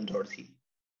 Madam Dorothy.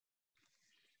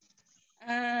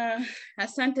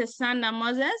 Asante sana,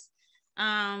 Moses.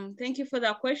 Thank you for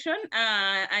the question.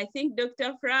 I think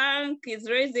Dr. Frank is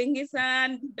raising his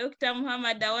hand. Dr.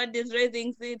 Muhammad Awad is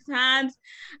raising his hand.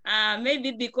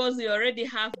 Maybe because we already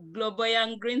have Global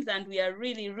Young Greens and we are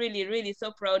really, really, really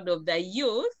so proud of the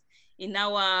youth in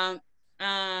our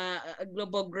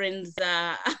Global Greens.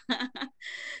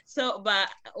 So, but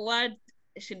what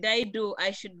should I do?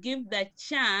 I should give the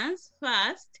chance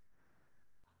first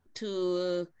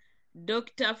to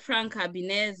Dr. Frank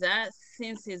Habineza,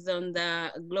 since he's on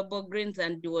the Global Greens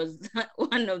and he was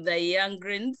one of the young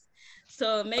Greens.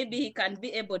 So maybe he can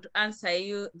be able to answer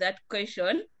you that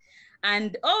question.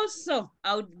 And also,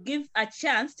 I would give a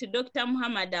chance to Dr.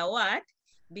 Muhammad Awad,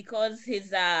 because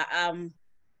he's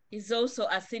also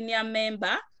a senior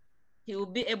member. He will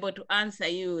be able to answer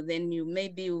you. Then you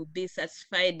maybe will be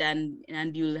satisfied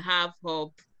and you'll have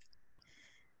hope.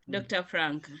 Dr.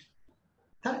 Frank.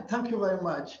 Thank you very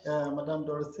much, Madam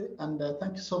Dorothy, and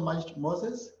thank you so much,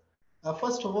 Moses.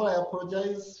 First of all, I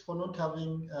apologize for not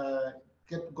having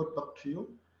got back to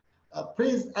you.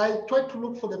 Please, I tried to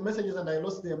look for the messages and I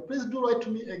lost them. Please do write to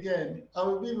me again. I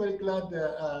will be very glad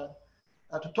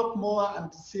to talk more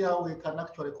and to see how we can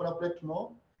actually collaborate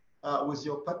more with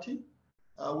your party.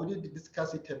 We did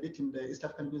discuss it a bit in the East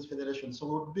African Greens Federation, so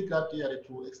we would be glad here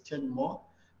to exchange more.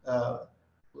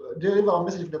 Deliver a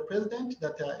message to the president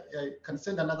that I can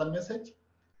send another message,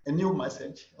 a new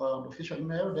message on official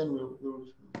email, then we'll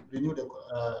renew the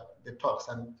talks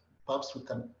and perhaps we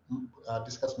can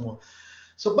discuss more.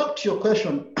 So back to your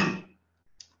question,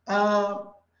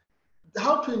 how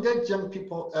to engage young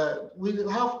people? We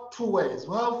have two ways.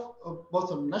 We have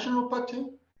both on the national party,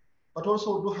 but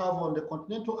also we do have on the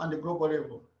continental and the global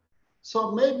level.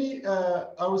 So maybe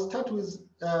I will start with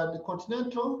the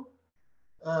continental,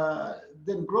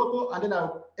 then global, and then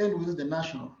I'll end with the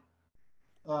national.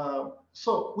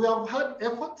 So we have had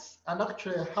efforts, and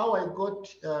actually how I got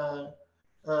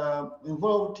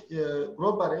involved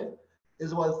globally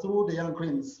was through the Young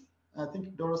Greens. I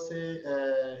think Dorothy,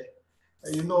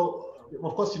 you know,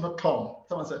 of course, you know Tom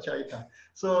Sachaita.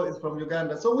 So it's from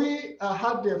Uganda. So we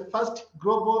had the first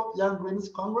Global Young Greens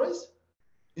Congress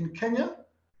in Kenya.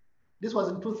 This was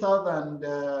in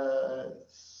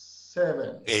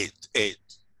 2007.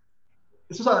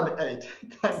 2008,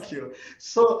 thank you.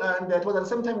 So, and it was at the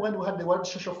same time when we had the World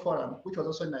Social Forum, which was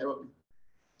also in Nairobi.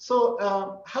 So,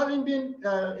 having been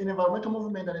in environmental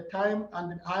movement at the time,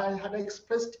 and I had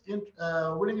expressed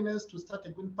willingness to start a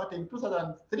Green Party in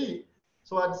 2003,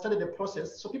 so I started the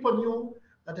process. So people knew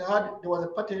that there was a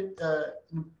party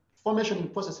formation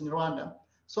process in Rwanda.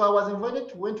 So I was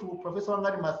invited, went to Professor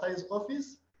Wangari Maathai's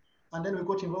office, and then we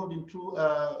got involved into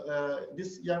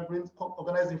this Young Greens,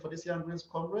 organizing for this Young Greens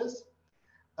Congress.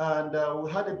 And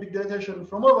we had a big delegation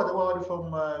from all over the world,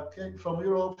 from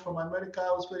Europe, from America,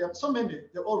 Australia, so many,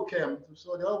 they all came.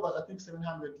 So there were, I think,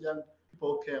 700 young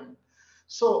people came.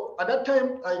 So at that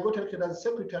time, I got elected as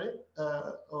secretary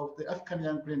of the African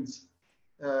Young Greens.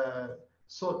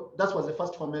 So that was the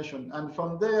first formation. And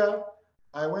from there,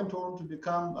 I went on to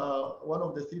become one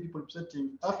of the 3 people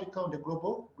representing Africa on the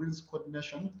Global Greens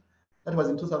Coordination. That was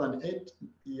in 2008,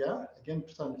 again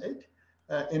 2008,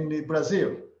 in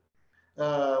Brazil.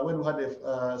 When we had the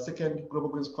second Global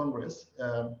Greens Congress.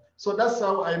 So that's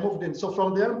how I moved in. So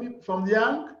from the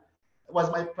young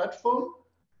was my platform.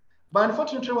 But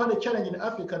unfortunately, we had a challenge in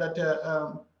Africa that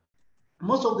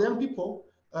most of the young people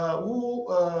who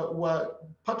were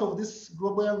part of this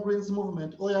Global Young Greens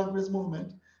movement or Young Greens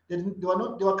movement, they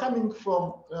were coming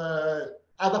from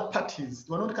other parties.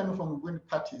 They were not coming from Green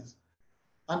parties.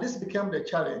 And this became the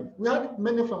challenge. We had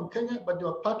many from Kenya, but they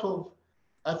were part of,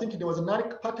 I think there was a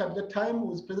NARC party at the time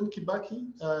with President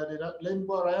Kibaki, the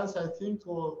Rainbow Alliance, I think,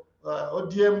 or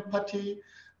ODM party,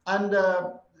 and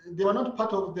they were not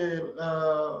part of the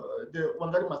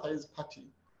Wangari Maathai's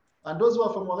party. And those who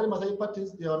are from Wangari Maathai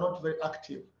parties, they are not very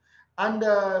active. And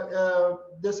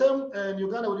the same in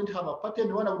Uganda, we didn't have a party. In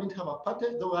Rwanda, we didn't have a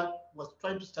party. Though I was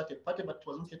trying to start a party, but it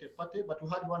wasn't yet a party. But we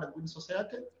had Rwanda Green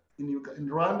Society in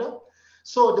Rwanda.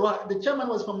 So the chairman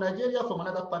was from Nigeria, from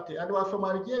another party, and they were from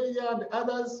Algeria and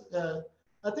others.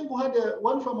 I think we had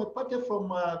one from a party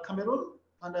from Cameroon,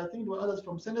 and I think there were others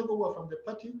from Senegal who were from the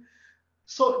party.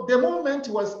 So the movement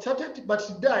was started, but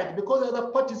it died because other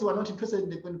parties were not interested in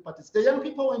the Green parties. The young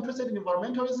people were interested in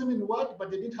environmentalism in what, but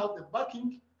they didn't have the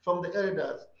backing from the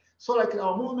elders. So like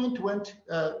our movement went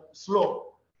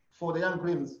slow for the Young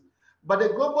Greens. But the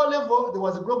global level, there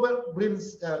was a Global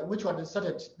Greens which was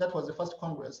started. That was the first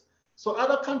Congress. So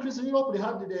other countries in Europe, they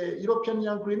had the European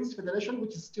Young Greens Federation,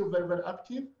 which is still very, very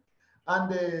active. And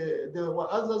there were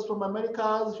others from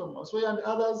Americas, from Australia and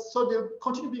others. So they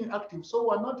continue being active. So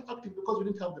we're not active because we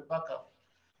didn't have the backup.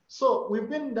 So we've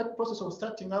been in that process of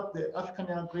starting up the African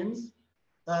Young Greens.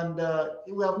 And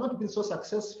we have not been so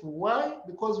successful. Why?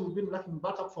 Because we've been lacking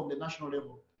backup from the national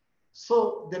level.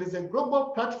 So there is a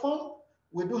global platform,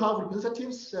 We do have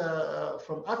representatives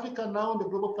from Africa now on the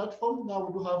global platform. Now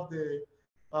we do have the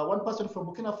one person from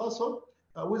Burkina Faso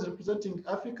who is representing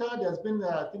Africa. There's been,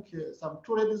 I think, some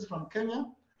 2 ladies from Kenya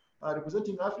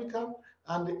representing Africa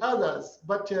and the others.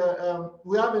 But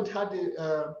we haven't had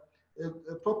a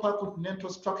proper continental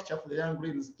structure for the Young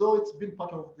Greens, though it's been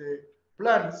part of the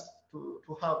plans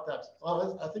to have that.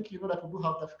 I think you know that we do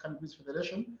have the African Greens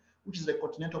Federation, which is a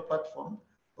continental platform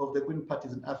of the Green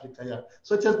parties in Africa. Yeah.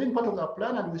 So it has been part of our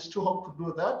plan, and we still hope to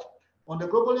do that. On the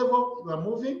global level, we are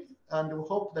moving, and we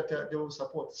hope that they will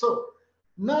support. So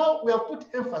now we have put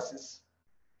emphasis,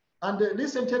 and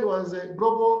recently there was a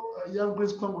global Young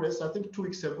Greens Congress, I think 2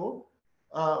 weeks ago,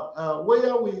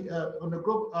 where we on the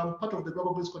global part of the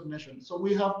Global Greens Coordination. So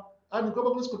we have, and the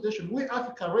Global Greens Coordination, we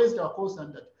Africa raised our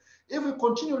concern that if we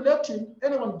continue letting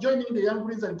anyone joining the Young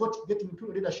Greens and getting into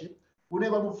leadership, we'll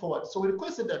never move forward. So we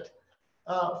requested that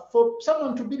for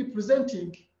someone to be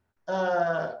representing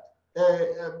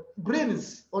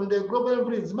Greens on the global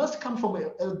Greens must come from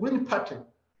a Green party.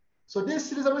 So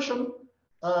this resolution,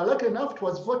 luckily enough, it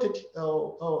was voted,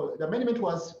 the amendment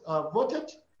was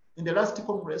voted in the last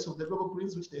Congress of the Global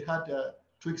Greens, which they had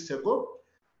 2 weeks ago.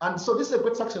 And so this is a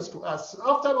great success to us.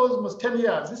 After almost 10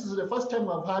 years, this is the first time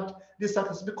we've had this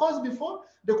success, because before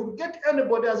they could get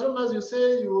anybody, as long as you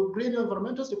say you're green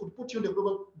environmentalists, they could put you in the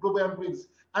global Young Greens.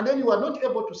 And then you are not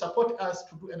able to support us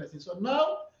to do anything. So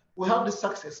now we have this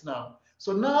success now.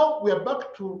 So now we are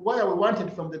back to where we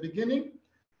wanted from the beginning,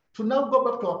 to now go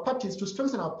back to our parties, to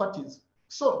strengthen our parties.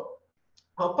 So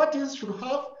our parties should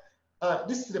have,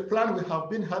 this is the plan we have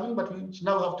been having, but we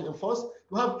now have to enforce.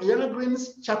 We have a Young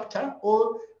Greens chapter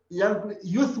or Young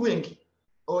Youth Wing,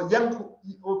 or we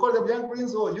call them Young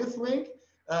Greens or Youth Wing,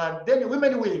 then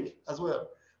Women Wing as well.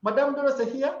 Madame Dorothy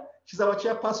here, she's our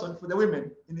chairperson for the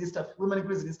women in East Africa, Women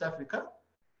Greens in East Africa,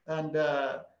 and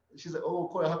she's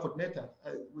call her coordinator,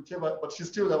 whichever, but she's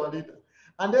still our leader.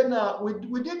 And then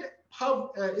we did have,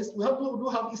 we do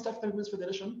have East African Greens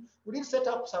Federation. We did set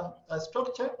up some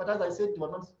structure, but as I said, they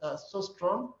were not so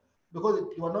strong because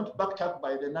they were not backed up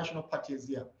by the national parties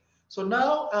here. So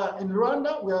now in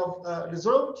Rwanda, we have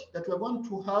resolved that we are going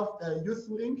to have a youth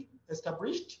wing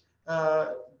established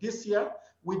this year.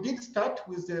 We did start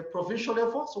with the provincial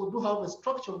level, so we do have a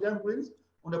structure of Young Greens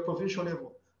on the provincial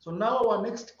level. So now our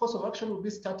next course of action will be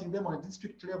starting them on a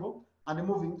district level and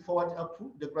moving forward up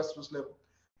to the grassroots level.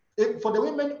 For the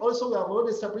women, also, we have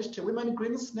already established a Women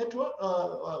Greens network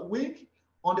wing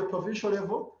on the provincial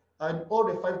level and all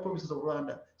the 5 provinces of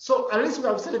Rwanda. So at least we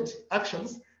have started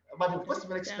actions, but of course, it's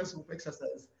very expensive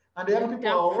exercise. And the young people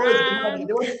are always demanding,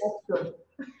 they want action.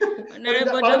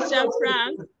 Honorable Dr.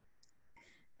 Frank,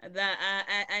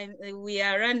 we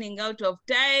are running out of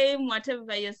time.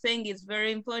 Whatever you're saying is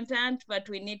very important, but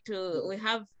we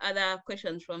have other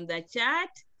questions from the chat.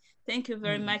 Thank you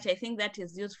very much. I think that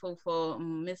is useful for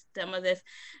Mr. Moses.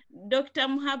 Dr.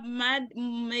 Muhammad,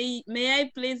 may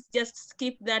I please just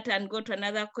skip that and go to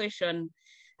another question?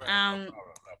 No problem.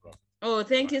 Oh,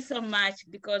 thank you so much,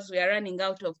 because we are running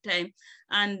out of time.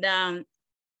 And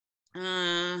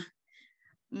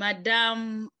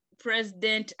Madam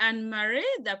President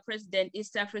Anne-Marie, the President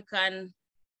East African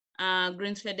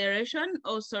Greens Federation,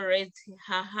 also raised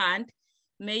her hand.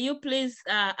 May you please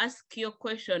ask your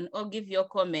question or give your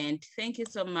comment? Thank you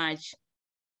so much.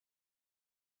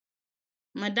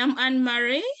 Madam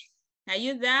Anne-Marie, are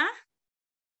you there?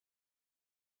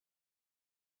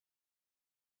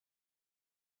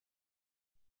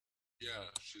 Yeah,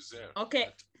 she's there. Okay.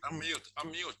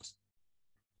 Unmute.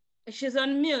 She's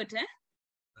on mute, eh?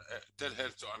 Tell her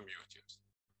to unmute, yes.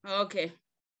 Okay.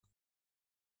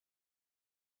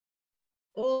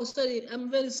 Oh, sorry,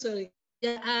 I'm very sorry.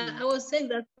 Yeah, I was saying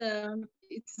that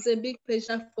it's a big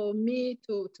pleasure for me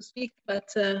to speak, but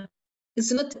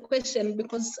it's not a question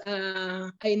because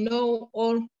I know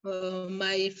all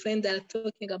my friends are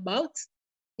talking about.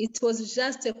 It was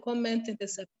just a comment and a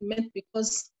supplement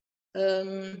because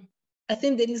I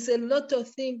think there is a lot of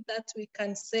things that we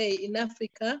can say in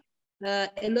Africa,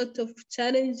 a lot of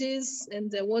challenges,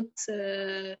 and what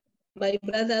my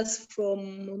brothers from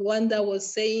Rwanda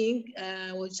was saying,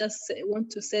 was just want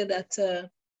to say that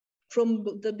from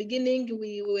the beginning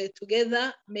we were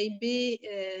together. Maybe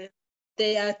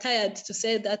they are tired to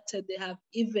say that they have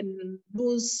even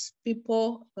lose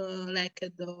people like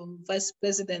the vice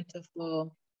president of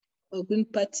Green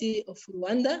Party of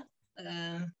Rwanda.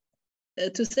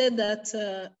 To say that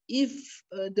if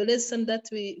the lesson that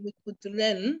we could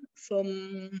learn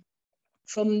from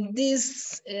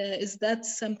this is that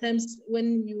sometimes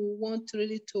when you want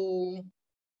really to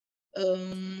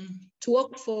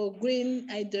work for green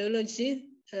ideology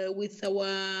with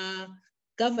our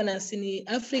governance in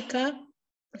Africa,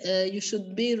 you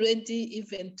should be ready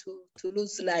even to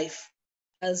lose life,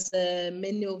 as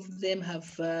many of them have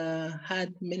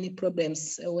had many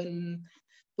problems when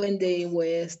they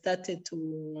were started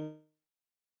to.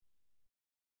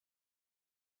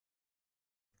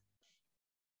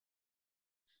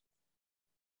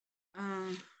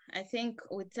 I think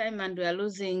with time and we are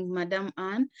losing Madam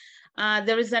Anne.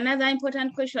 There is another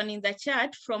important question in the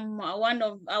chat from one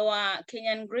of our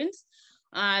Kenyan Greens,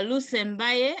 Luce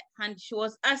Mbaye, and she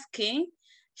was asking,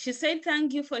 she said,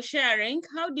 thank you for sharing.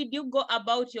 How did you go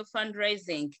about your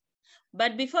fundraising?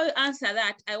 But before you answer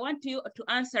that, I want you to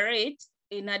answer it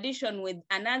in addition with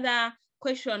another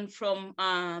question from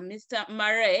Mr.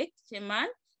 Marek Cheman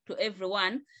to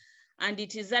everyone. And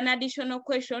it is an additional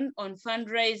question on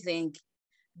fundraising.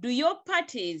 Do your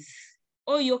parties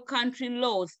or your country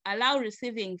laws allow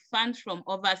receiving funds from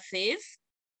overseas?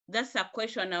 That's a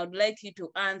question I would like you to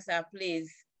answer,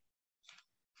 please.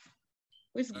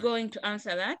 Who's going to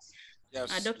answer that?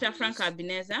 Yes. Dr. Frank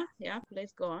Abineza. Yeah,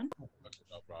 please go on. Okay,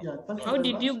 no problem. Yeah, how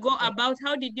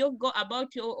did you go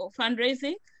about your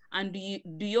fundraising? And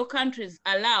do your countries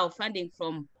allow funding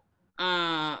from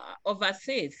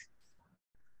overseas?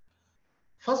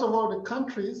 First of all, the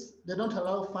countries, they don't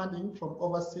allow funding from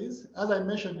overseas. As I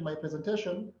mentioned in my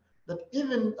presentation, that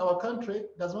even our country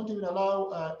does not even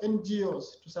allow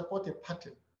NGOs to support a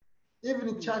party.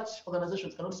 Even church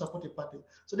organizations cannot support a party.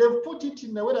 So they've put it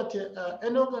in a way that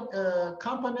any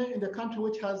company in the country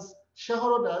which has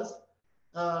shareholders,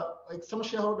 external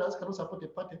shareholders cannot support a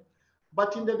party.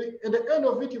 But in the end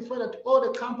of it, you find that all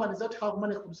the companies that have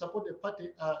money to support a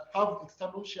party have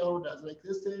external shareholders, like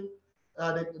they say,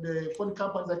 the phone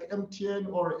companies like MTN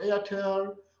or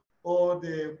Airtel or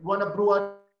the Rwanda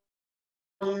Breweries.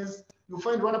 You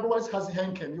find Rwanda Breweries has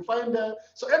Henken. You find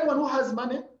so anyone who has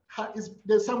money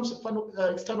there's some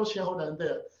external shareholder in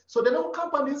there. So the local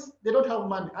companies, they don't have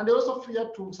money and they also fear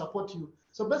to support you.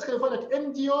 So basically, you find that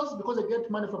NGOs, because they get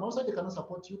money from outside, they cannot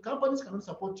support you. Companies cannot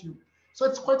support you. So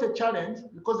it's quite a challenge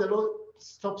because the law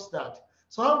stops that.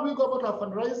 So how do we go about our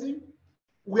fundraising?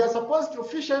 We are supposed to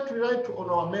officially rely on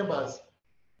our members.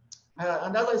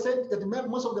 And as I said,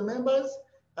 most of the members,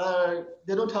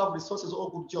 they don't have resources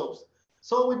or good jobs.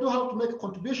 So we do have to make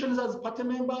contributions as party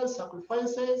members,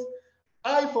 sacrifices.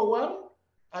 I, for one,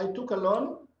 I took a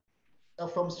loan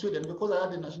from Sweden because I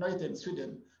had a nationality in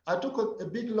Sweden. I took a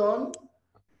big loan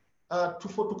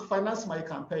to finance my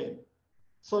campaign.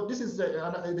 So this is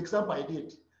an example I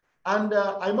did. And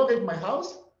I mortgaged my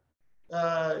house,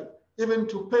 even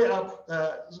to pay up.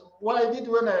 What I did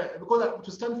because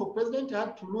to stand for president, I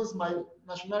had to lose my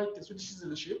nationality, Swedish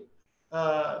citizenship.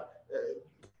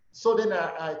 So then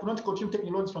I could not continue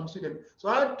taking loans from Sweden. So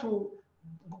I had to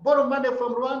borrow money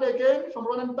from Rwanda again, from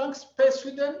Rwandan banks, pay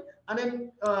Sweden, and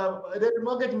then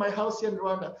mortgage my house here in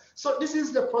Rwanda. So this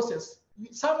is the process.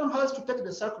 Someone has to take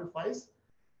the sacrifice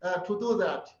to do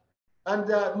that. And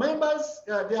members,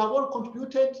 they have all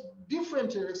contributed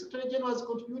differently. The Secretary General has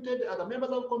contributed, other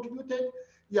members have contributed.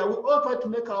 Yeah, we all try to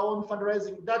make our own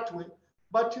fundraising that way.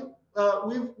 But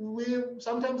we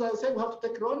sometimes, I say, we have to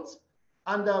take loans.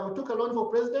 And we took a loan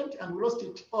for president and we lost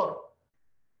it all.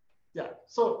 Yeah,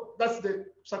 so that's the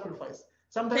sacrifice.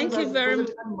 Sometimes, thank you very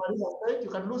much. You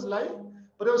can lose life,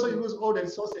 but also you lose all the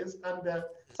resources. And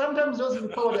sometimes those in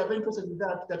power, they are very interested in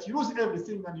that you lose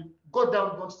everything and you go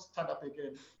down, don't stand up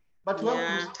again. But you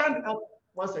have to stand up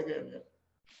once again.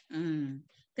 Yeah.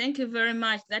 Thank you very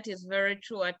much. That is very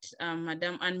true what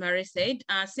Madam Anne-Marie said.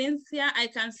 Cynthia, I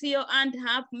can see your hand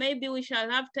up. Maybe we shall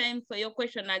have time for your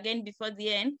question again before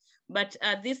the end. But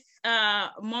at this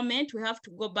moment, we have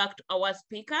to go back to our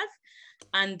speakers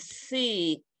and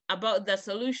see about the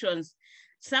solutions.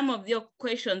 Some of your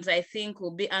questions, I think,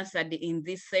 will be answered in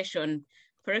this session.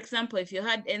 For example, if you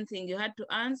had anything you had to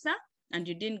answer and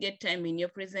you didn't get time in your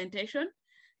presentation,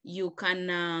 you can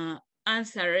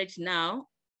answer it now.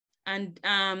 And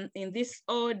in this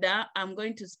order, I'm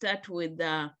going to start with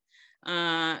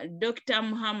Dr.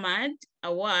 Muhammad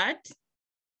Awad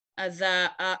as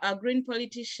a green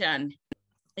politician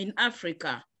in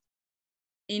Africa,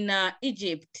 in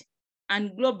Egypt,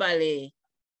 and globally.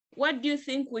 What do you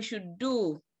think we should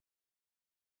do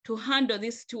to handle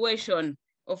this situation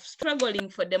of struggling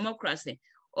for democracy,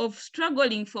 of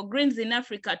struggling for Greens in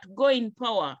Africa to go in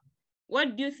power?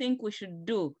 What do you think we should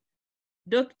do?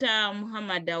 Dr.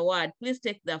 Muhammad Awad, please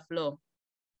take the floor.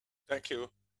 Thank you.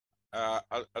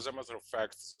 As a matter of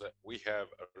fact, we have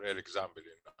a real example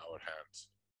in our hands.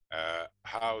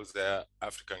 How the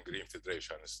African Green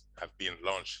Federations have been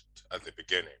launched at the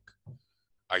beginning.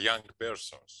 A young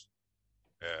persons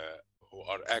who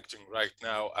are acting right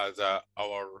now as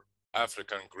our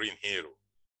African green hero,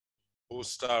 who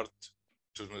start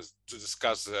to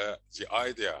discuss the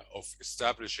idea of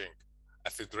establishing a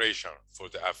federation for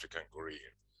the African Green,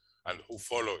 and who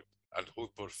followed and who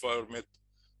performed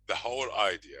the whole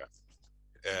idea.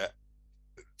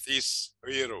 This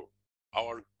hero,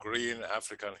 our green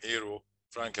African hero,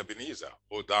 Frank Ebenezer,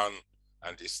 who done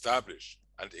and established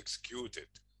and executed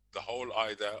the whole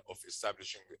idea of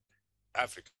establishing the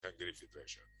African Green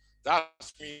Federation. That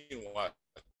mean what?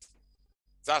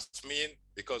 That mean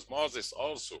because Moses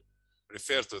also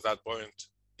referred to that point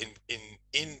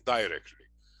indirectly,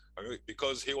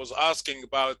 because he was asking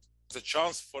about the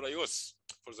chance for the youth,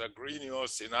 for the green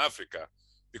youth in Africa,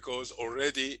 because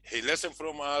already he listened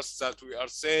from us that we are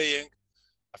saying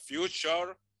a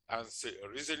future and the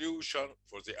resolution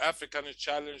for the African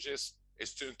challenges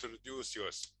is to introduce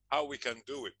youth. How we can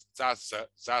do it, that's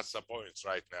the point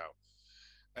right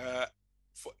now.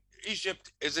 For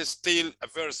Egypt is still a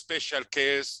very special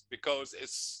case because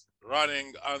it's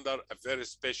running under a very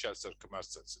special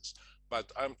circumstances.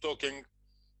 But I'm talking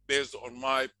based on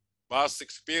my past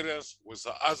experience with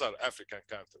the other African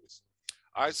countries.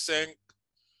 I think,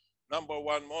 number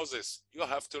one, Moses, you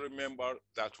have to remember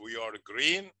that we are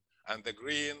green, and the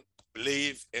green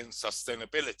believe in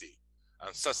sustainability.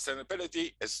 And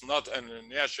sustainability is not in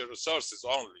natural resources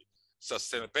only.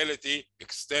 Sustainability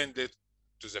extended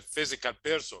to the physical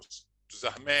persons, to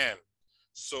the man.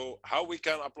 So how we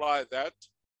can apply that?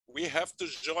 We have to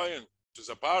join to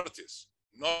the parties,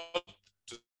 not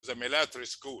to the military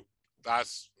school.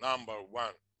 That's number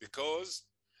one, because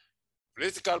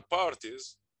political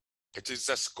parties, it is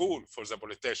a school for the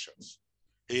politicians.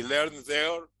 He learned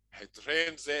there, he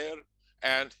trained there,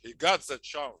 and he got the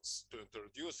chance to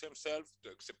introduce himself,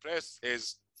 to express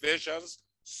his visions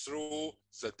through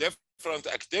the different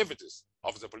activities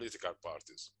of the political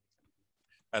parties.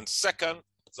 And second,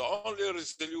 the only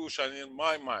resolution in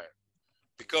my mind,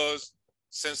 because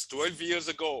since 12 years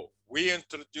ago, we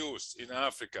introduced in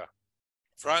Africa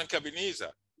Frank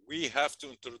Ebenezer, we have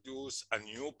to introduce a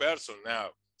new person now.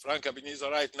 Frank Ebenezer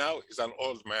right now is an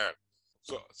old man.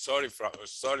 So sorry,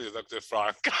 Dr.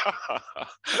 Frank.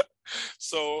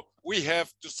 So we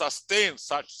have to sustain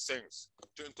such things,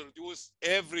 to introduce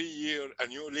every year a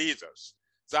new leaders.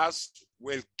 That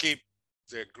will keep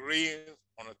the green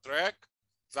on a track.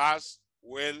 That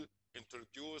will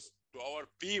introduce to our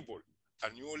people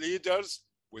a new leaders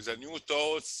with a new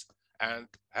thoughts and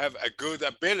have a good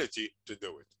ability to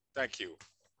do it. Thank you.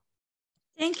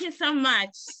 Thank you so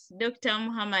much, Dr.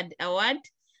 Muhammad Awad.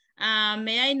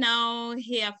 May I now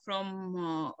hear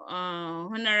from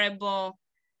Honorable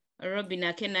Robin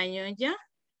Akenanyonja?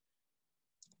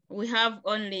 We have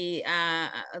only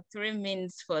 3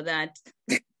 minutes for that.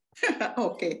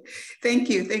 Okay, thank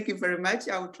you very much.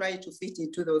 I will try to fit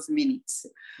into those minutes.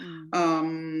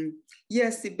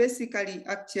 Yes, basically,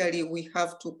 actually, we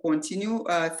have to continue.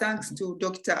 Thanks to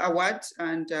Dr. Awad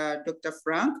and Dr.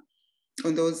 Frank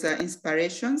on those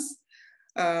inspirations.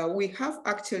 We have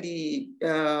actually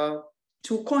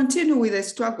to continue with the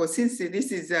struggle, since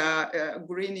this is a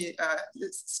green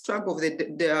struggle of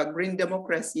the green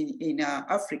democracy in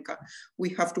Africa. We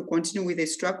have to continue with the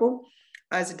struggle.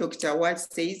 As Dr. Awad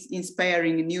says,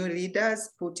 inspiring new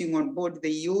leaders, putting on board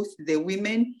the youth, the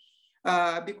women,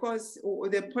 because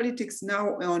the politics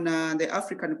now on the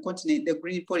African continent, the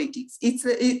green politics,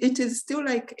 it is still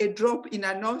like a drop in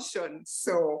an ocean.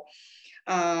 So,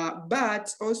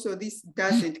 but also this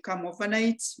doesn't come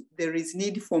overnight. There is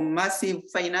need for massive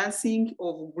financing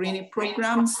of green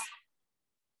programs,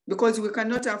 because we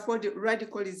cannot afford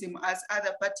radicalism as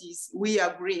other parties. We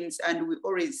are Greens and we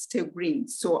always stay green.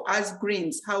 So as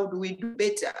Greens, how do we do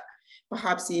better?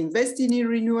 Perhaps investing in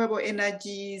renewable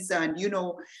energies and,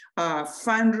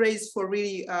 fundraise for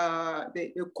really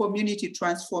the community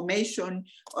transformation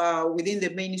within the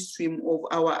mainstream of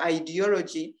our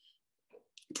ideology,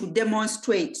 to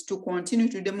demonstrate, to continue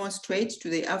to demonstrate to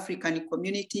the African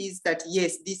communities that,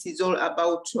 yes, this is all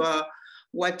about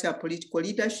what political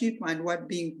leadership and what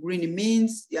being green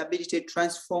means, the ability to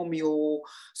transform your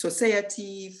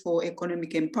society for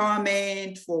economic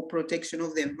empowerment, for protection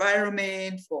of the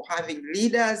environment, for having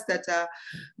leaders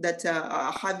that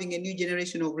are having a new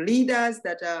generation of leaders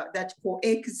that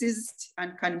coexist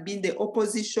and can be in the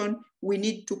opposition. We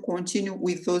need to continue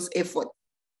with those efforts.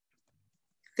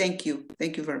 Thank you.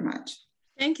 Thank you very much.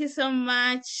 Thank you so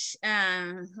much,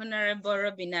 Honorable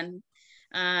Robin.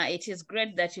 It is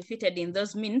great that you fitted in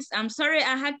those minutes. I'm sorry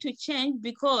I had to change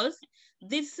because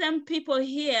these same people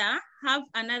here have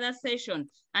another session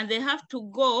and they have to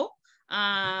go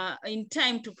in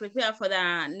time to prepare for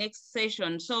the next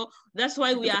session. So that's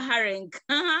why we are hurrying.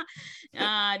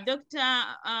 Dr.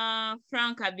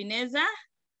 Frank Ebenezer,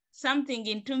 something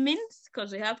in 2 minutes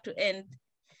because we have to end.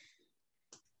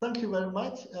 Thank you very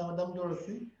much, Madam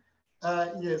Dorothy.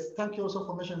 Yes, thank you also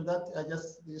for mentioning that. I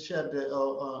just shared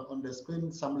on the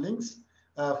screen some links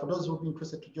for those who would be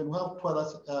interested to join. We have 2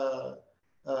 other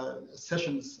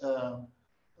sessions,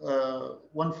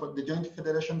 one for the Joint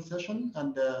Federation session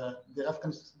and the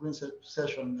African Green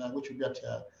session, which will be at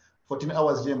 14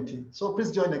 hours GMT. So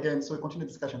please join again so we continue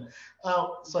discussion.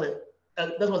 Sorry,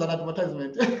 that was an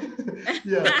advertisement.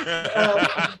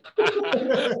 Yeah.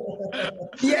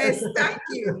 Yes, thank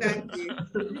you, thank you.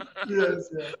 Yes,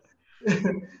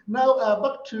 yeah. Now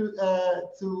back to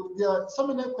there are so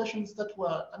many questions that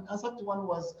were unanswered. One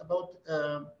was about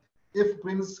if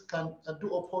Greens can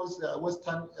do oppose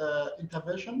Western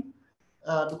intervention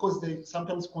because they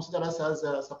sometimes consider us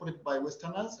as supported by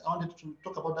Westerners. I wanted to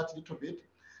talk about that a little bit.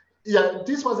 Yeah,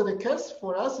 this was the case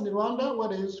for us in Rwanda, where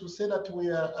they used to say that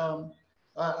we are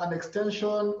an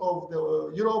extension of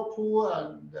the Europol,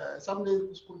 and somebody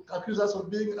could accuse us of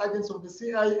being agents of the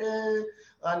CIA,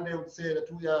 and they would say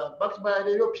that we are backed by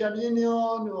the European Union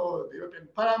or the European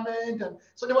Parliament, and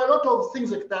so there were a lot of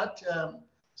things like that.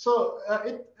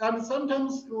 And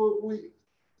sometimes we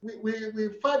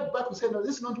fight back. We say, no,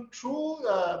 this is not true,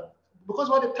 because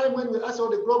at the time when we asked all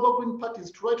the global green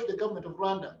parties to write to the government of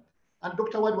Rwanda, and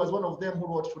Dr. Wade was one of them who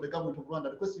wrote to the government of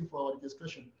Rwanda requesting for our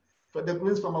registration. For the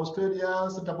Greens from Australia,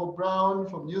 Senator Bob Brown,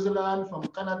 from New Zealand, from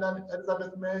Canada,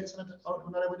 Elizabeth May, Senator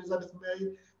Honorable Elizabeth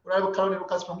May, Honorable Caroline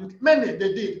Lucas from UK, many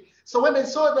they did. So when they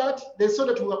saw that we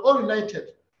were all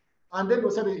united, and then they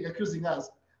started accusing us.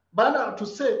 But to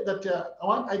say that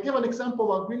I gave an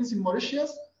example of our Greens in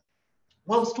Mauritius,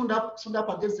 who have stood up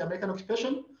against the American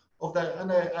occupation of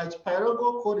the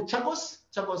archipelago called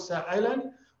Chagos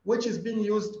Island, which is being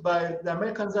used by the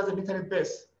Americans as a military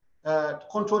base to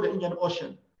control the Indian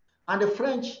Ocean. And the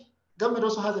French government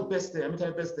also has a base there, a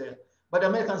military base there, but the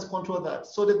Americans control that.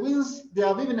 So the Greens, they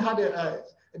have even had a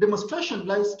demonstration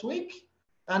last week,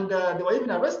 and they were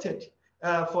even arrested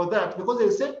for that because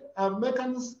they said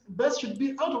Americans' base should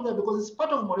be out of there because it's part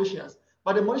of Mauritius,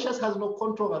 but the Mauritius has no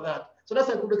control over that. So that's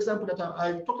a good example that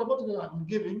I talked about that I'm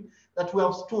giving, that we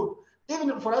have stood.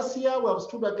 Even for us here, we have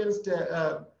stood against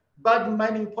bad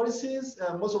mining policies.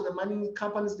 Most of the mining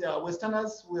companies, they are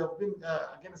Westerners. We have been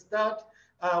against that.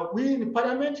 We in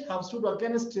Parliament have stood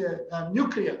against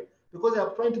nuclear because they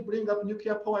are trying to bring up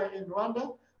nuclear power in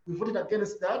Rwanda. We voted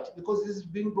against that because this is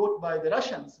being brought by the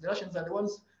Russians. The Russians are the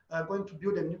ones going to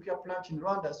build a nuclear plant in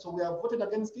Rwanda. So we have voted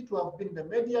against it. We have been in the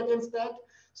media against that.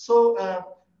 So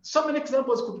so many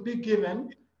examples could be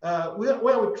given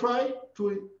where we try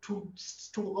to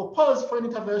oppose foreign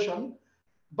intervention,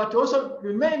 but also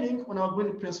remaining on our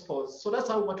green principles. So that's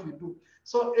what we do.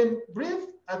 So in brief,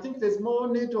 I think there's more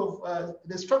need of,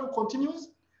 the struggle continues,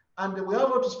 and we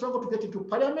have to struggle to get into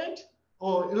parliament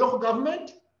or local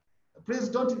government. Please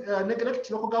don't neglect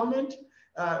local government.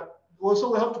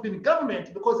 Also, we have to be in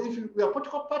government, because if we are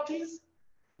political parties,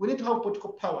 we need to have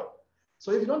political power.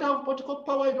 So if you don't have political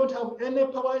power, you don't have any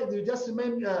power, you just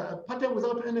remain a party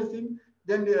without anything,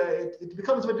 then it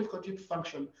becomes very difficult to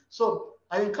function. So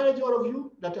I encourage all of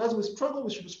you that as we struggle,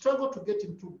 we should struggle to get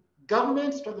into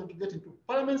government, struggle to get into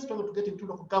parliament, struggle to get into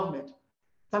local government.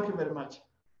 Thank you very much.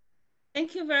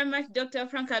 Thank you very much, Dr.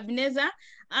 Frank Habineza.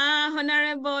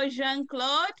 Honorable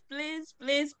Jean-Claude, please,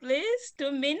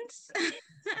 2 minutes.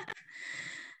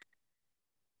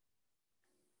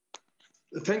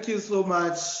 Thank you so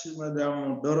much,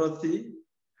 Madam Dorothy.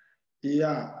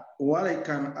 Yeah, what I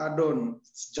can add on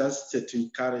is just to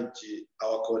encourage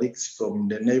our colleagues from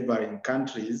the neighboring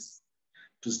countries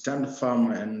to stand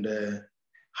firm and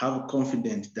have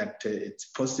confidence that it's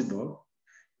possible.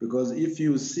 Because if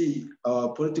you see, our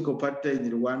political party in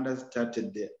Rwanda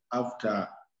started after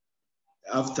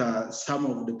some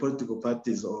of the political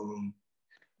parties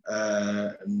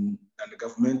and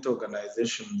governmental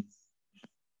organizations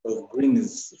of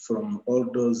Greens from all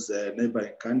those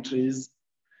neighboring countries.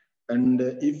 And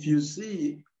if you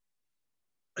see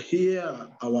here,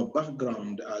 our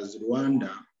background as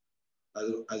Rwanda,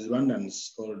 as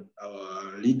Rwandans or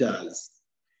our leaders,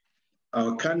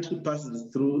 our country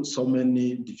passes through so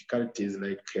many difficulties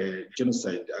like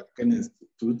genocide against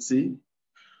Tutsi,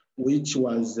 which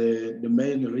was the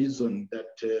main reason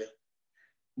that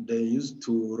they used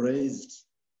to raise,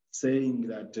 saying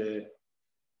that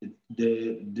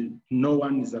no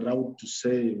one is allowed to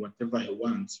say whatever he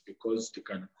wants because it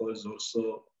can cause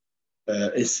also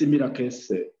a similar case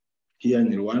here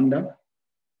in Rwanda.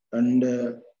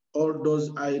 And all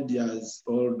those ideas,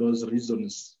 all those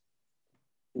reasons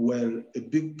were a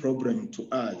big problem to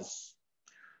us.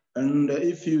 And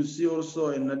if you see also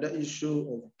another issue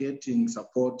of getting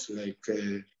support like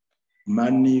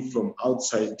money from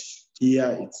outside,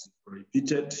 here it's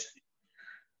repeated.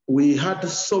 we had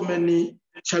so many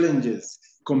challenges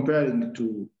comparing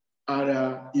to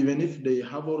other, even if they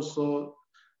have also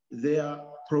their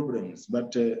problems.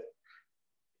 But to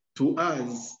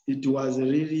us, it was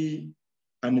really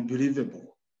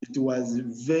unbelievable. It was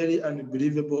very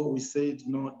unbelievable. We said,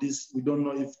 no, we don't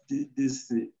know if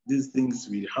these things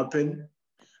will happen.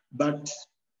 But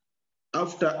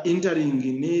after entering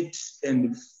in it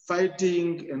and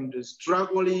fighting and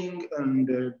struggling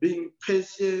and being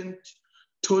patient,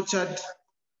 tortured,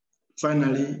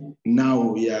 finally, now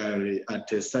we are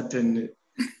at a certain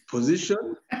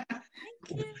position.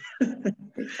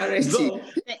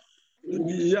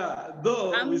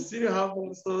 Though we still have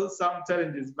also some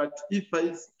challenges, but if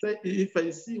I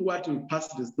see what we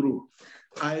passed through,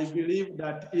 I believe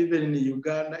that even in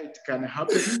Uganda it can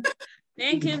happen.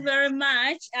 Thank you very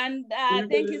much, and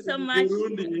thank you so much.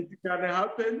 Burundi, it can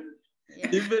happen.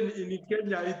 Yeah. Even in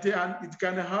Kenya, it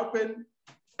can happen.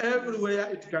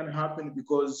 Everywhere it can happen,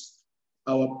 because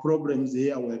our problems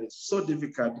here were so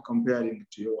difficult comparing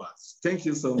to yours. Thank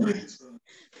you so much.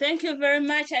 Thank you very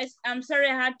much. I'm sorry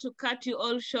I had to cut you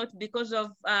all short because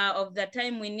of the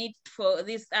time we need for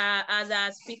these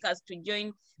other speakers to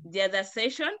join the other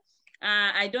session.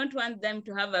 I don't want them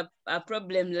to have a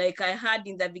problem like I had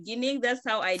in the beginning. That's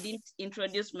how I didn't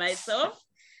introduce myself.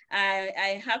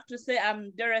 I have to say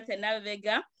I'm Dorothy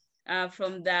Navega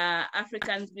from the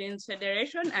African Greens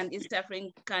Federation and East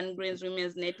African Greens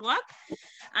Women's Network.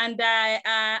 And I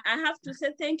have to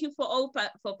say thank you for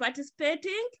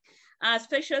participating.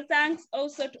 Special thanks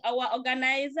also to our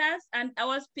organizers and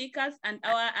our speakers and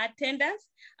our attendants,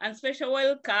 and special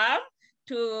welcome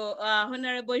to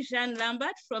Honorable Jean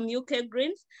Lambert from UK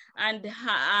Greens and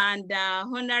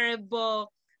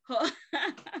Honorable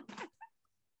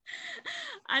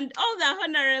and all the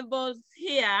honorables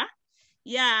here.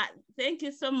 Yeah, thank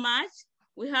you so much.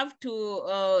 We have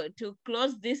to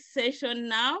close this session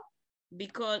now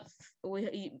because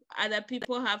other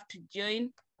people have to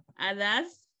join others.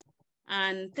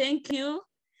 And thank you,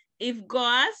 If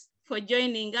Goers, for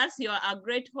joining us. You are a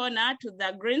great honor to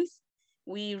the Greens.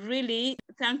 We really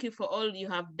thank you for all you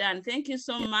have done. Thank you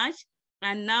so much.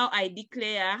 And now I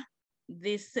declare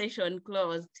this session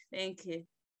closed. Thank you.